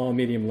a small,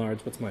 medium, large,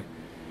 what's my,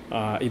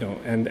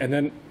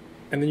 and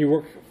then you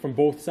work from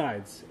both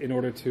sides in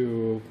order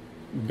to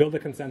build a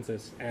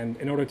consensus and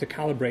in order to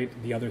calibrate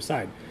the other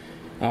side.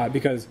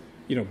 Because,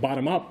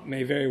 bottom-up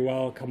may very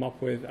well come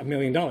up with $1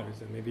 million,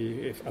 and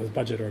maybe as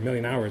budget, or 1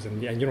 million hours,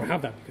 and you don't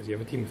have that because you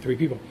have a team of 3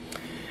 people.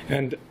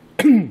 And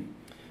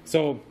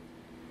so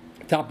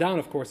top-down,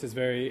 of course, is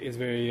very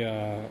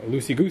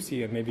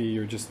loosey-goosey, and maybe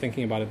you're just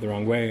thinking about it the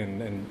wrong way,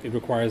 and it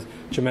requires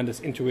tremendous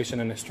intuition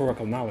and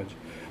historical knowledge.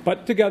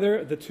 But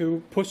together, the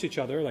two push each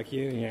other like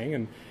yin and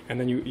yang, and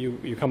then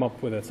you come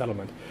up with a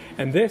settlement.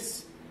 And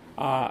this,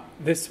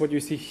 what you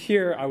see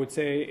here, I would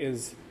say,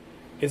 is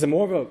a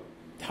more of a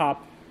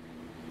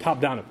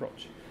top-down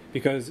approach,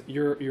 because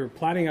you're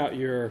planning out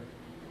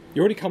you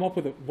already come up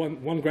with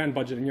one grand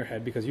budget in your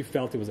head because you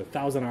felt it was a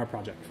 1,000-hour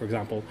project, for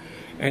example,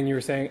 and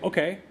you're saying,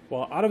 okay,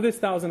 well, out of this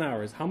 1,000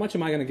 hours, how much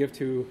am I going to give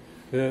to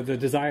the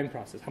design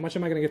process? How much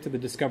am I going to give to the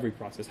discovery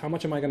process? How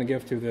much am I going to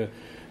give to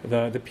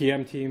the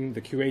PM team, the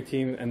QA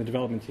team, and the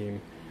development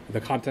team, the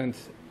content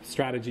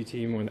strategy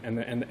team, and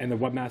the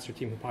webmaster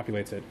team who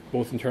populates it,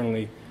 both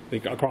internally,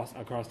 like across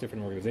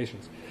different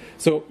organizations?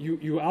 So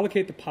you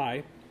allocate the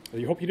pie.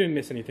 You hope you didn't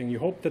miss anything. You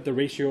hope that the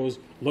ratios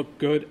look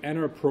good and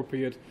are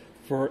appropriate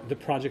for the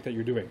project that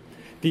you're doing.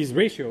 These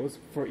ratios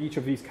for each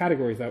of these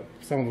categories, that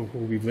some of who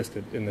we've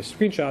listed in the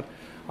screenshot,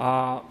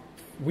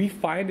 we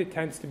find it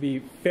tends to be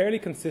fairly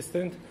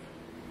consistent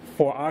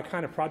for our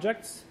kind of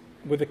projects,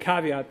 with the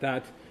caveat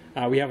that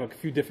we have a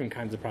few different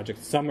kinds of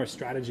projects. Some are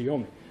strategy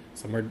only.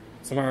 Some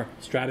are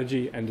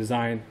strategy and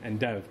design and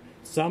dev.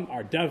 some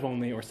are dev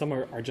only, or some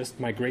are just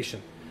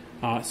migration.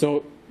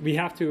 So we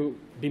have to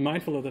be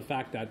mindful of the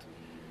fact that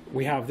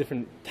we have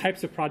different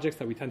types of projects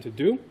that we tend to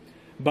do,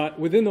 but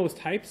within those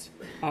types,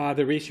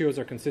 the ratios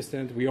are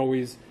consistent. We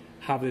always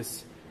have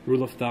this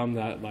rule of thumb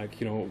that, like,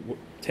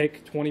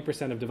 take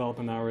 20% of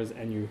development hours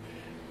and you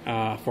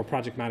for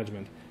project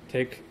management.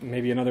 Take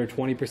maybe another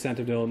 20%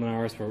 of development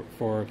hours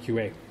for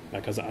QA,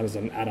 like as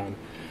an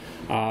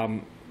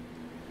add-on.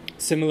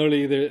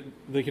 Similarly,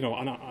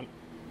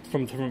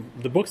 from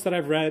the books that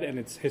I've read, and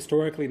it's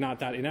historically not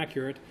that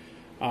inaccurate,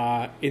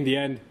 in the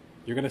end,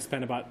 you're going to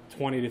spend about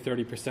 20 to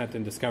 30%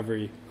 in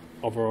discovery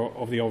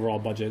of the overall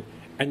budget,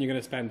 and you're going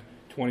to spend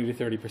 20 to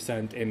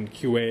 30% in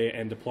QA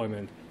and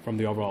deployment from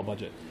the overall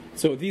budget.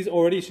 So these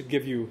already should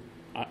give you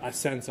a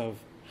sense of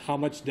how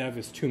much dev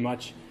is too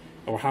much,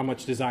 or how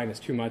much design is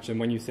too much, and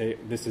when you say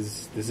this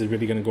is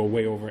really going to go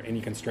way over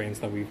any constraints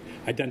that we've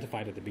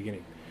identified at the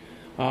beginning.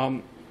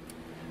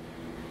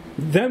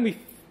 Then we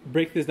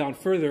break this down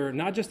further,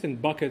 not just in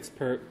buckets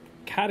per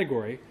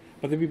category,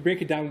 but then we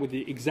break it down with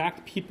the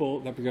exact people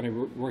that we're going to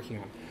be working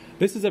on.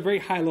 This is a very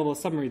high-level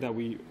summary that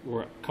we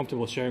were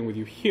comfortable sharing with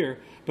you here,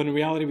 but in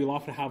reality, we'll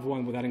often have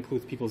one that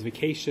includes people's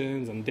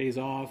vacations and days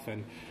off,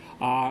 and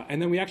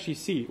then we actually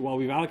see, well,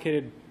 we've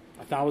allocated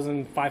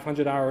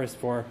 1,500 hours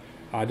for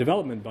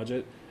development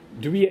budget.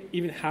 Do we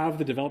even have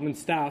the development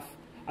staff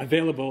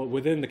available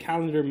within the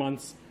calendar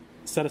months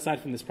set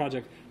aside from this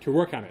project to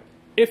work on it?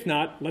 If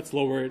not, let's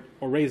lower it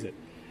or raise it.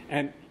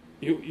 And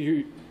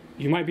you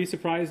might be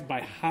surprised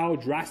by how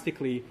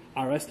drastically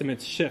our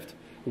estimates shift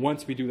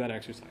once we do that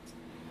exercise.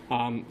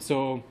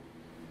 So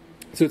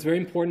it's very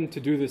important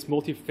to do this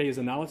multi-phase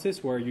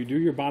analysis where you do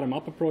your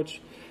bottom-up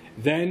approach,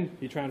 then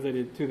you translate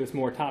it to this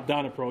more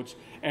top-down approach,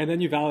 and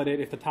then you validate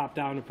if the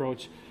top-down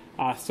approach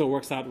still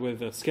works out with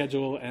the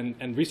schedule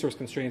and resource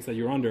constraints that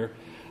you're under,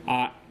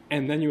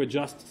 and then you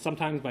adjust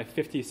sometimes by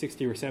 50,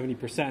 60, or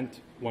 70%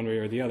 one way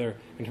or the other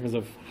in terms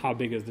of how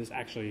big is this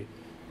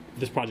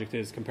project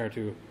is compared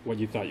to what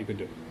you thought you could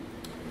do.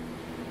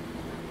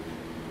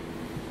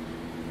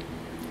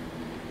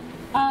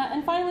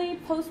 And finally,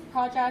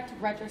 post-project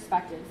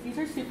retrospectives. These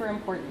are super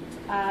important.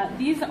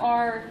 These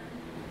are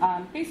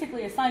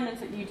basically assignments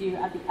that you do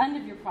at the end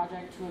of your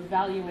project to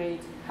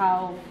evaluate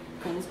how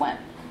things went.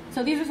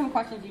 So these are some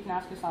questions you can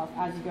ask yourself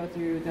as you go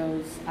through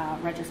those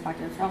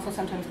retrospectives. They're also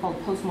sometimes called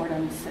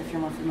postmortems, if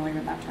you're more familiar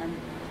with that term.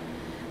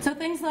 So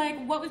things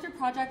like, what was your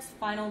project's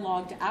final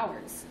logged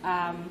hours?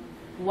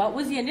 What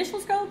was the initial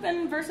scope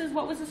and versus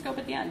what was the scope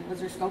at the end? Was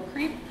there scope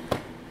creep?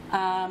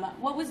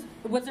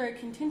 Was there a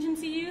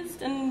contingency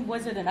used, and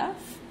was it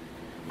enough?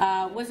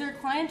 Was there a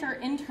client or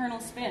internal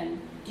spin?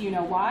 Do you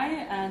know why?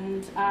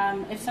 And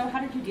if so,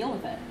 how did you deal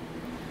with it?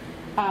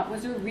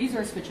 Was there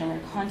resource switching or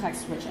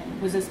context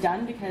switching? Was this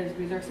done because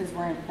resources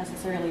weren't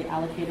necessarily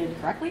allocated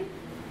correctly?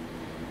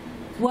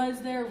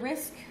 Was there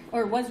risk,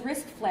 or was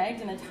risk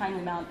flagged in a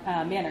timely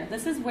manner?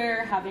 This is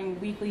where having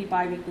weekly,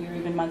 bi-weekly, or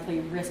even monthly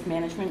risk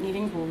management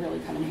meetings will really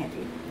come in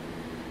handy.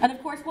 And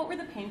of course, what were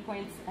the pain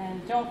points?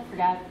 And don't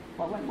forget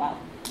what went well.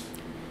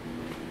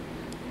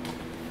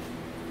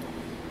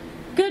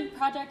 Good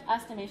project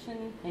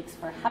estimation makes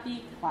for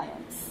happy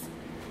clients.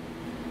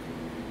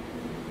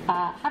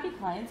 Happy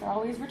clients are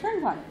always return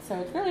clients, so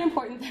it's really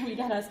important that we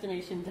get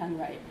estimation done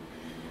right.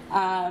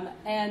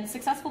 And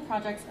successful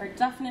projects are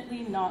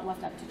definitely not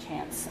left up to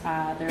chance.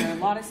 There are a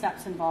lot of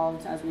steps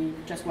involved, as we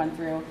just went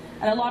through,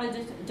 and a lot of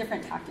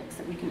different tactics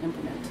that we can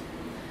implement.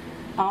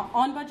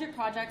 On-budget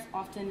projects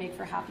often make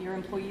for happier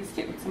employees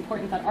too. It's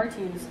important that our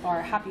teams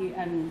are happy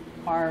and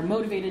are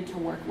motivated to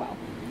work well.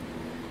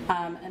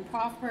 And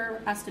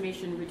proper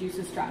estimation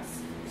reduces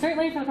stress,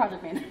 certainly for the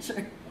project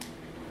manager.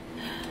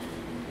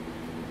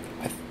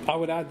 I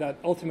would add that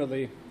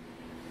ultimately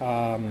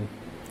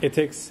it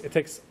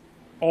takes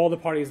all the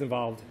parties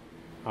involved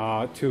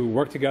to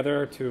work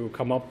together to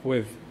come up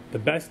with the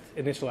best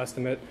initial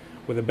estimate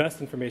with the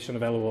best information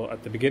available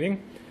at the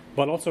beginning,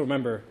 but also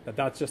remember that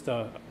that's just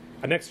an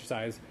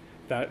exercise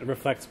that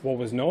reflects what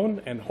was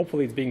known, and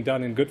hopefully it's being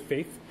done in good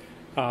faith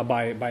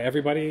by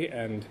everybody,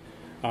 and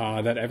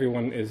that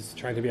everyone is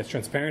trying to be as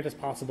transparent as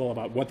possible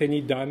about what they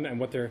need done and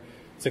what their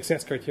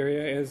success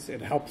criteria is.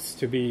 It helps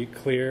to be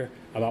clear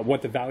about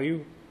what the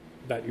value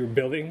that you're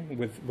building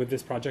with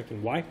this project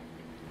and why.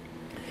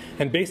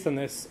 And based on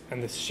this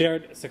and this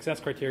shared success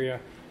criteria,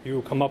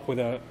 you come up with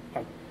a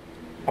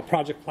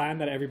project plan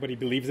that everybody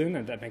believes in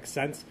and that makes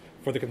sense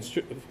for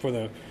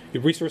the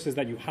resources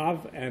that you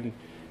have and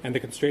the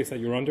constraints that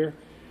you're under.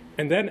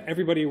 And then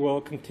everybody will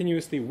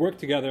continuously work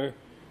together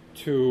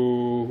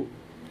to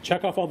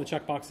check off all the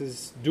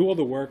checkboxes, do all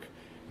the work,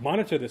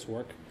 monitor this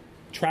work,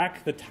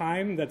 track the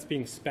time that's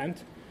being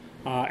spent,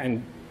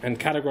 and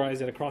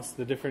categorize it across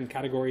the different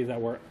categories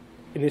that were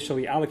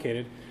initially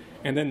allocated,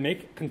 and then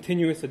make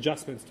continuous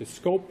adjustments to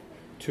scope,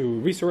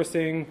 to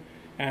resourcing,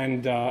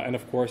 and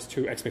of course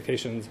to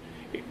expectations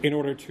in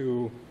order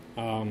to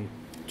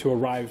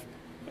arrive,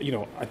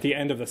 at the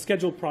end of the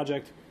scheduled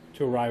project,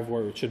 to arrive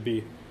where it should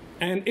be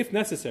and if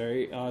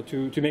necessary,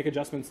 to make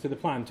adjustments to the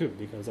plan too,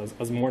 because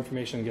as more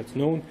information gets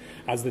known,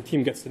 as the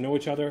team gets to know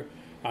each other,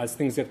 as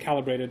things get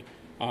calibrated,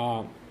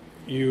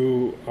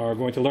 you are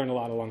going to learn a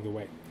lot along the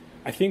way.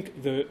 I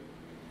think the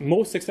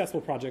most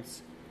successful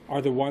projects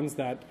are the ones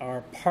that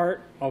are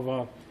part of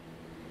a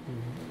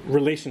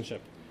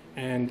relationship.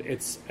 And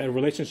it's a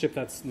relationship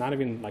that's not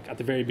even like at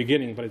the very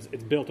beginning, but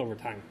it's built over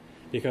time.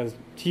 Because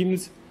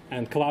teams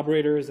and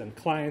collaborators and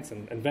clients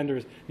and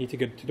vendors need to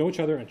get to know each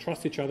other and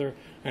trust each other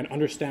and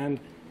understand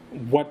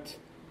what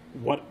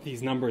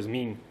these numbers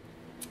mean,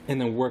 and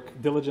then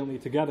work diligently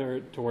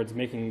together towards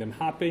making them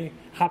happen,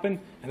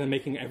 and then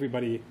making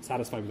everybody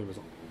satisfied with the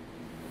result.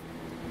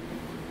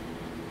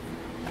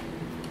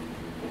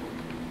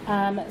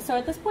 So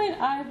at this point,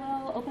 I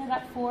will open it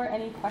up for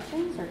any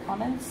questions or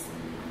comments.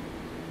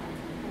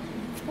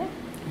 Yeah.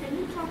 Can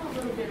you talk a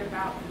little bit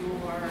about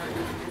your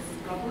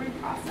discovery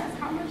process?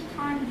 How much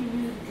time do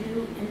you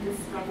do in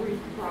discovery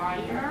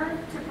prior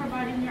to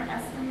providing your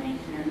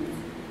estimations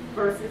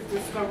versus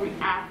discovery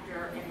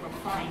after and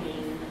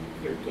refining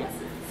your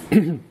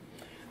guesses?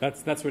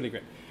 That's really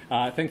great.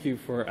 Thank you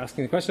for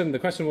asking the question. The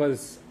question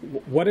was,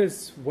 what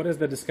is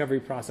the discovery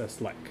process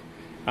like?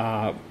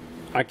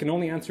 I can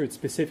only answer it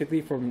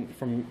specifically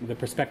from the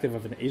perspective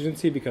of an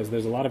agency, because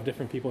there's a lot of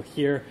different people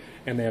here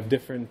and they have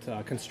different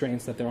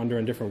constraints that they're under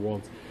in different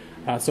worlds.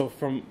 So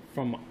from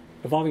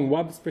Evolving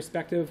Web's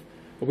perspective,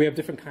 we have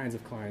different kinds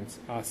of clients.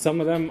 Some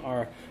of them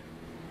are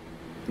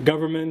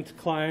government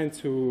clients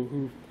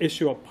who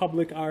issue a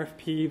public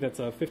RFP that's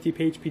a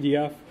 50-page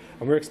PDF,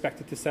 and we're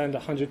expected to send a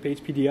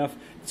 100-page PDF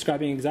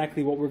describing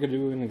exactly what we're going to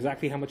do and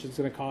exactly how much it's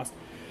going to cost.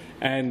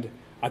 And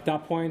at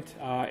that point,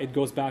 it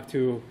goes back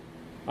to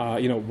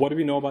what do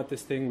we know about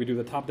this thing? We do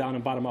the top-down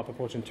and bottom-up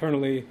approach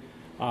internally.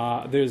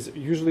 There's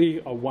usually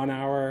a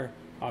 1-hour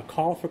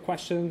call for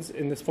questions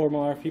in this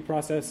formal RFP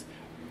process,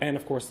 and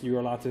of course,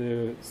 you're allowed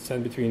to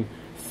send between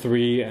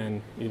 3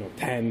 and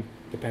 10,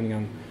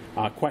 depending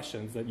on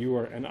questions that you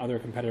and other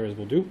competitors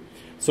will do.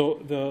 So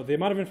the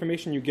amount of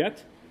information you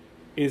get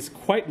is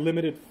quite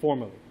limited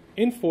formally.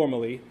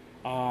 Informally,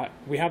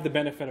 we have the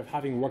benefit of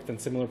having worked on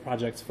similar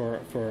projects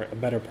for a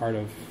better part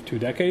of 2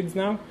 decades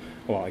now,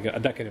 well, like a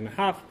decade and a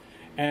half.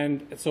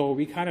 And so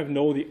we kind of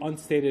know the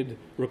unstated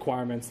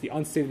requirements, the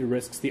unstated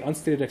risks, the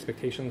unstated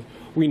expectations.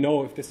 We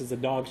know if this is a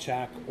dog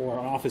shack or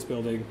an office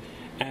building,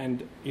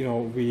 and we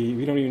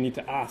don't even need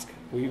to ask.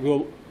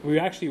 We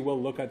actually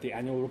will look at the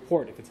annual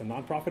report. If it's a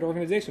nonprofit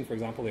organization, for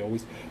example, they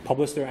always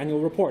publish their annual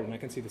report, and I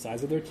can see the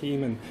size of their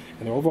team and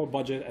their overall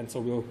budget, and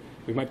so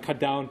we might cut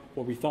down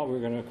what we thought we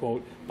were going to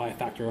quote by a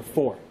factor of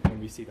 4 when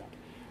we see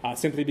that,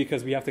 simply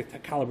because we have to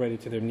calibrate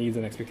it to their needs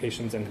and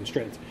expectations and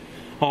constraints.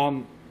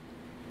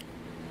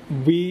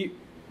 We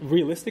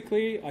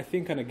realistically, I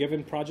think, on a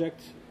given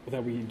project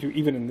that we do,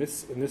 even in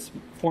this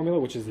formula,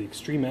 which is the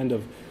extreme end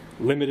of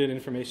limited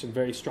information,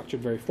 very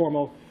structured, very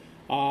formal,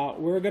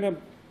 we're going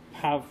to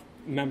have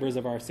members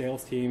of our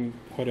sales team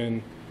put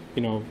in,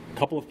 a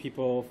couple of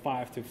people,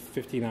 5 to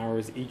 15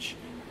 hours each,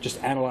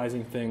 just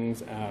analyzing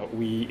things.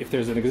 If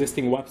there's an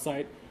existing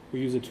website,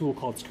 we use a tool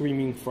called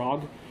Screaming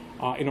Frog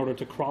in order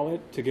to crawl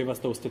it, to give us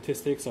those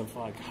statistics of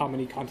like how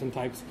many content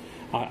types.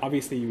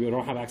 Obviously, we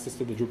don't have access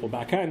to the Drupal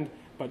backend,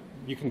 but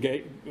you can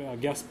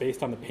guess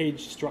based on the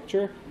page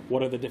structure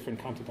what are the different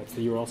content types,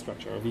 the URL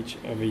structure of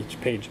each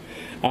page.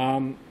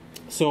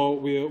 So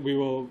we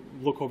will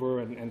look over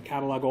and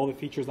catalog all the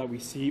features that we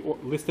see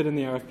listed in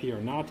the RFP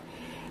or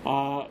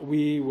not.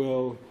 We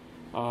will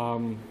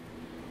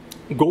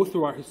go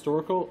through our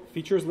historical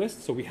features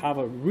list. So we have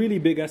a really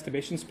big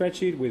estimation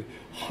spreadsheet with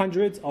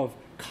hundreds of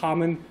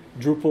common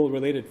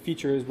Drupal-related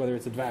features, whether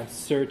it's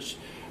advanced search,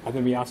 and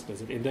then we ask,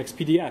 does it index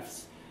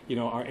PDFs?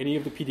 Are any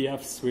of the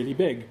PDFs really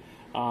big?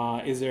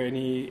 Is there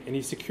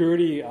any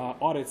security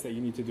audits that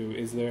you need to do?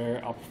 Is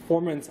there a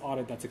performance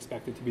audit that's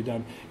expected to be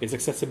done? Is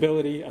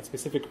accessibility a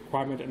specific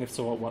requirement, and if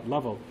so, at what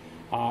level?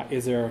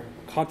 Is there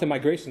content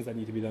migrations that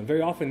need to be done?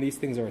 Very often these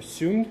things are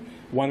assumed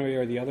one way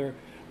or the other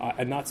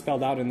and not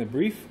spelled out in the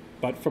brief,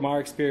 but from our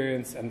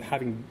experience and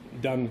having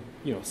done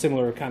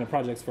similar kind of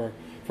projects for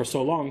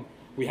so long,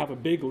 we have a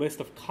big list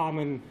of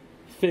common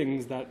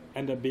things that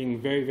end up being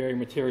very, very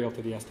material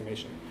to the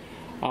estimation.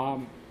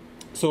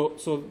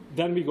 So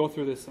then we go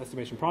through this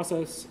estimation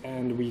process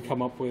and we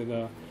come up with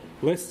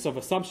lists of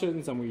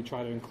assumptions, and we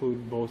try to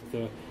include both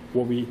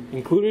what we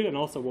included and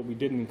also what we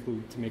didn't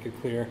include to make it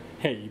clear,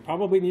 hey, you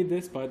probably need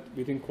this, but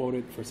we didn't quote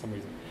it for some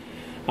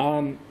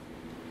reason.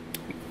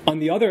 On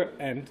the other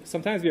end,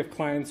 sometimes we have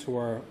clients who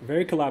are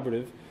very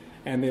collaborative,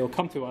 and they'll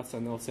come to us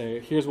and they'll say,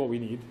 here's what we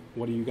need,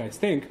 what do you guys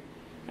think?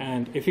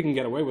 And if we can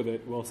get away with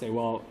it, we'll say,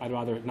 well, I'd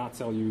rather not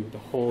sell you the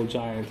whole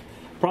giant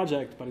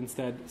project, but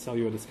instead sell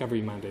you a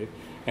discovery mandate.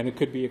 And it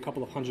could be a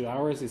couple of 100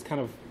 hours. It's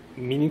kind of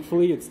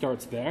meaningfully, it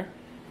starts there.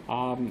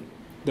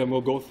 Then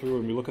we'll go through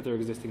and we look at their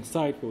existing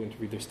site, we'll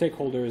interview their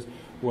stakeholders,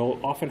 we'll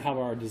often have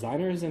our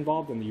designers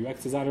involved and the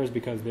UX designers,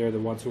 because they're the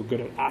ones who are good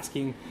at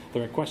asking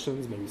the right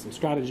questions, maybe some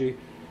strategy.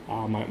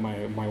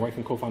 My wife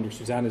and co-founder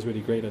Suzanne is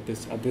really great at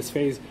this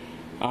phase.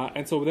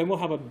 And so then we'll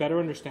have a better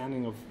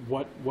understanding of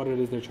what it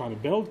is they're trying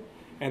to build,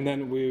 and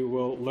then we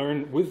will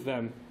learn with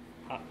them.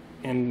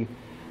 And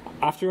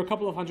after a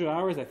couple of 100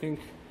 hours, I think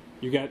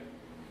you get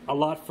a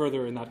lot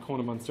further in that cone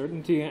of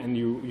uncertainty, and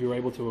you're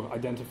able to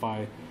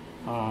identify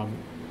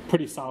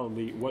pretty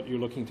solidly what you're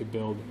looking to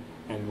build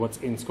and what's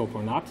in scope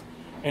or not.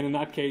 And in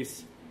that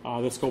case,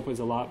 the scope is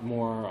a lot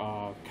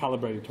more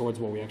calibrated towards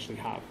what we actually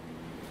have.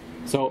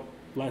 So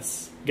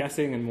less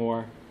guessing and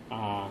more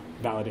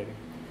validating.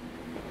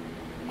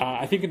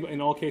 I think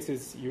in all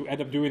cases, you end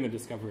up doing the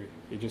discovery.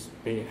 You just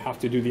have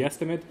to do the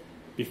estimate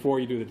before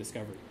you do the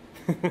discovery.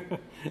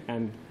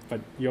 But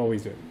you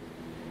always do it.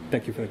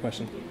 Thank you for the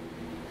question.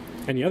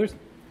 Any others?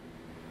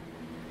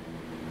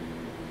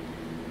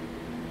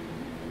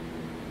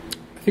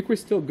 I think we're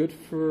still good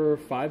for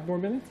 5 more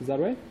minutes. Is that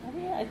right? Oh,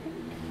 yeah, I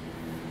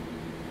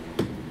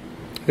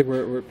think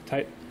we're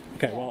tight.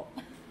 Okay. Well,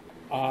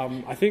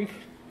 I think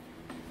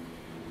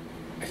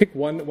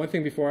one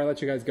thing before I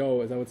let you guys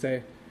go is I would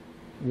say,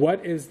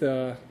 what is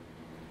the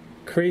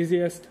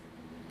craziest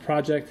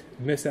project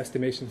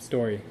misestimation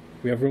story?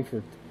 We have room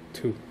for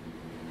 2.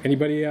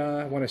 Anybody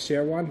want to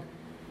share one?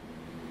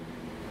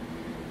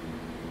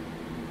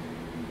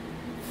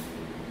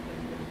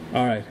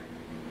 All right.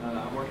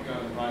 I'm working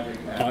on a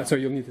project now. So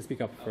you'll need to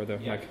speak up for the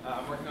mic.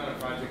 I'm working on a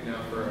project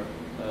now for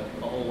a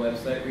whole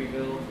website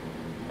rebuild,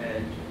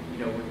 and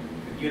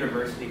with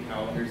university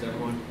calendars,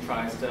 everyone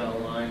tries to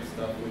align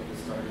stuff with the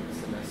start of the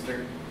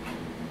semester,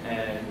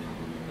 and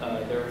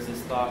there was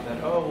this thought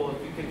that, oh, well,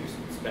 if you can just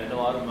spend a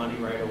lot of money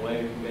right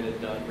away, we can get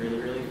it done really,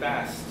 really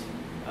fast.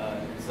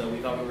 And so we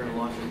thought we were going to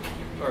launch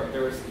it, or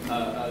there was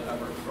a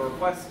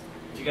request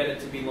to get it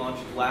to be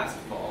launched last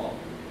fall,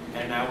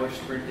 and now we're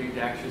sprinting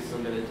to actually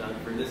still get it done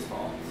for this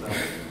fall. So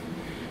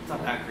it's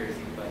not that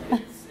crazy, but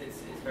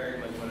it's very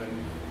much what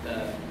I'm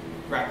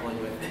grappling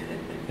with.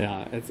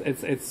 Yeah,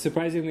 it's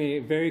surprisingly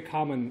very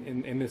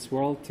common in this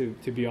world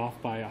to be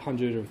off by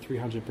 100 or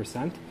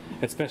 300%,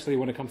 especially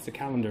when it comes to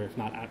calendar, if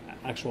not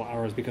actual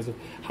hours, because of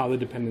how the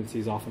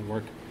dependencies often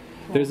work.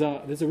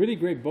 Yeah. There's a really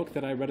great book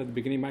that I read at the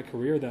beginning of my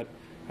career that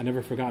I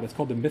never forgot. It's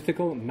called The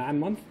Mythical Man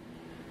Month,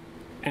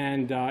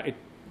 and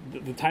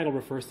the title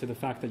refers to the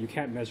fact that you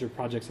can't measure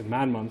projects in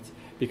man months,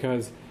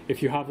 because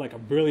if you have like a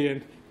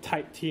brilliant,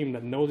 tight team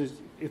that knows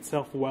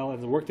itself well and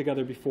has worked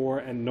together before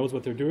and knows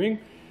what they're doing,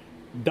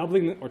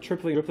 doubling or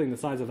tripling the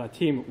size of that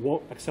team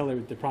won't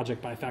accelerate the project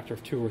by a factor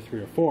of 2 or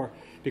 3 or 4,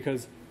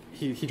 because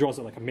he draws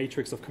like a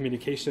matrix of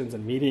communications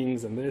and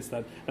meetings and this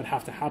that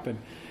have to happen,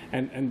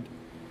 and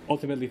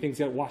ultimately things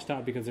get washed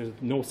out because there's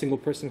no single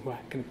person who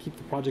can keep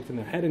the project in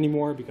their head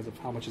anymore because of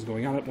how much is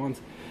going on at once,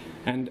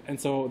 and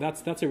so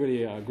that's a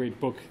really great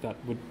book that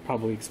would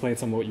probably explain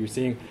some of what you're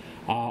seeing.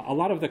 A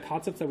lot of the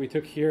concepts that we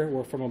took here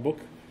were from a book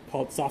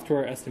called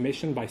Software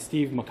Estimation by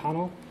Steve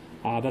McConnell.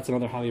 That's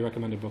another highly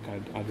recommended book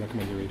I'd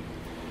recommend you read.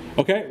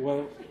 Okay,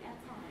 well,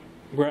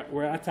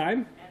 we're at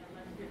time? At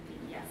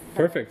 11:15, yes.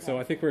 Perfect. So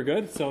I think we're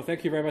good. So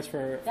thank you very much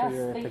for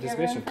your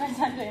participation. Thank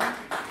you everyone for attending.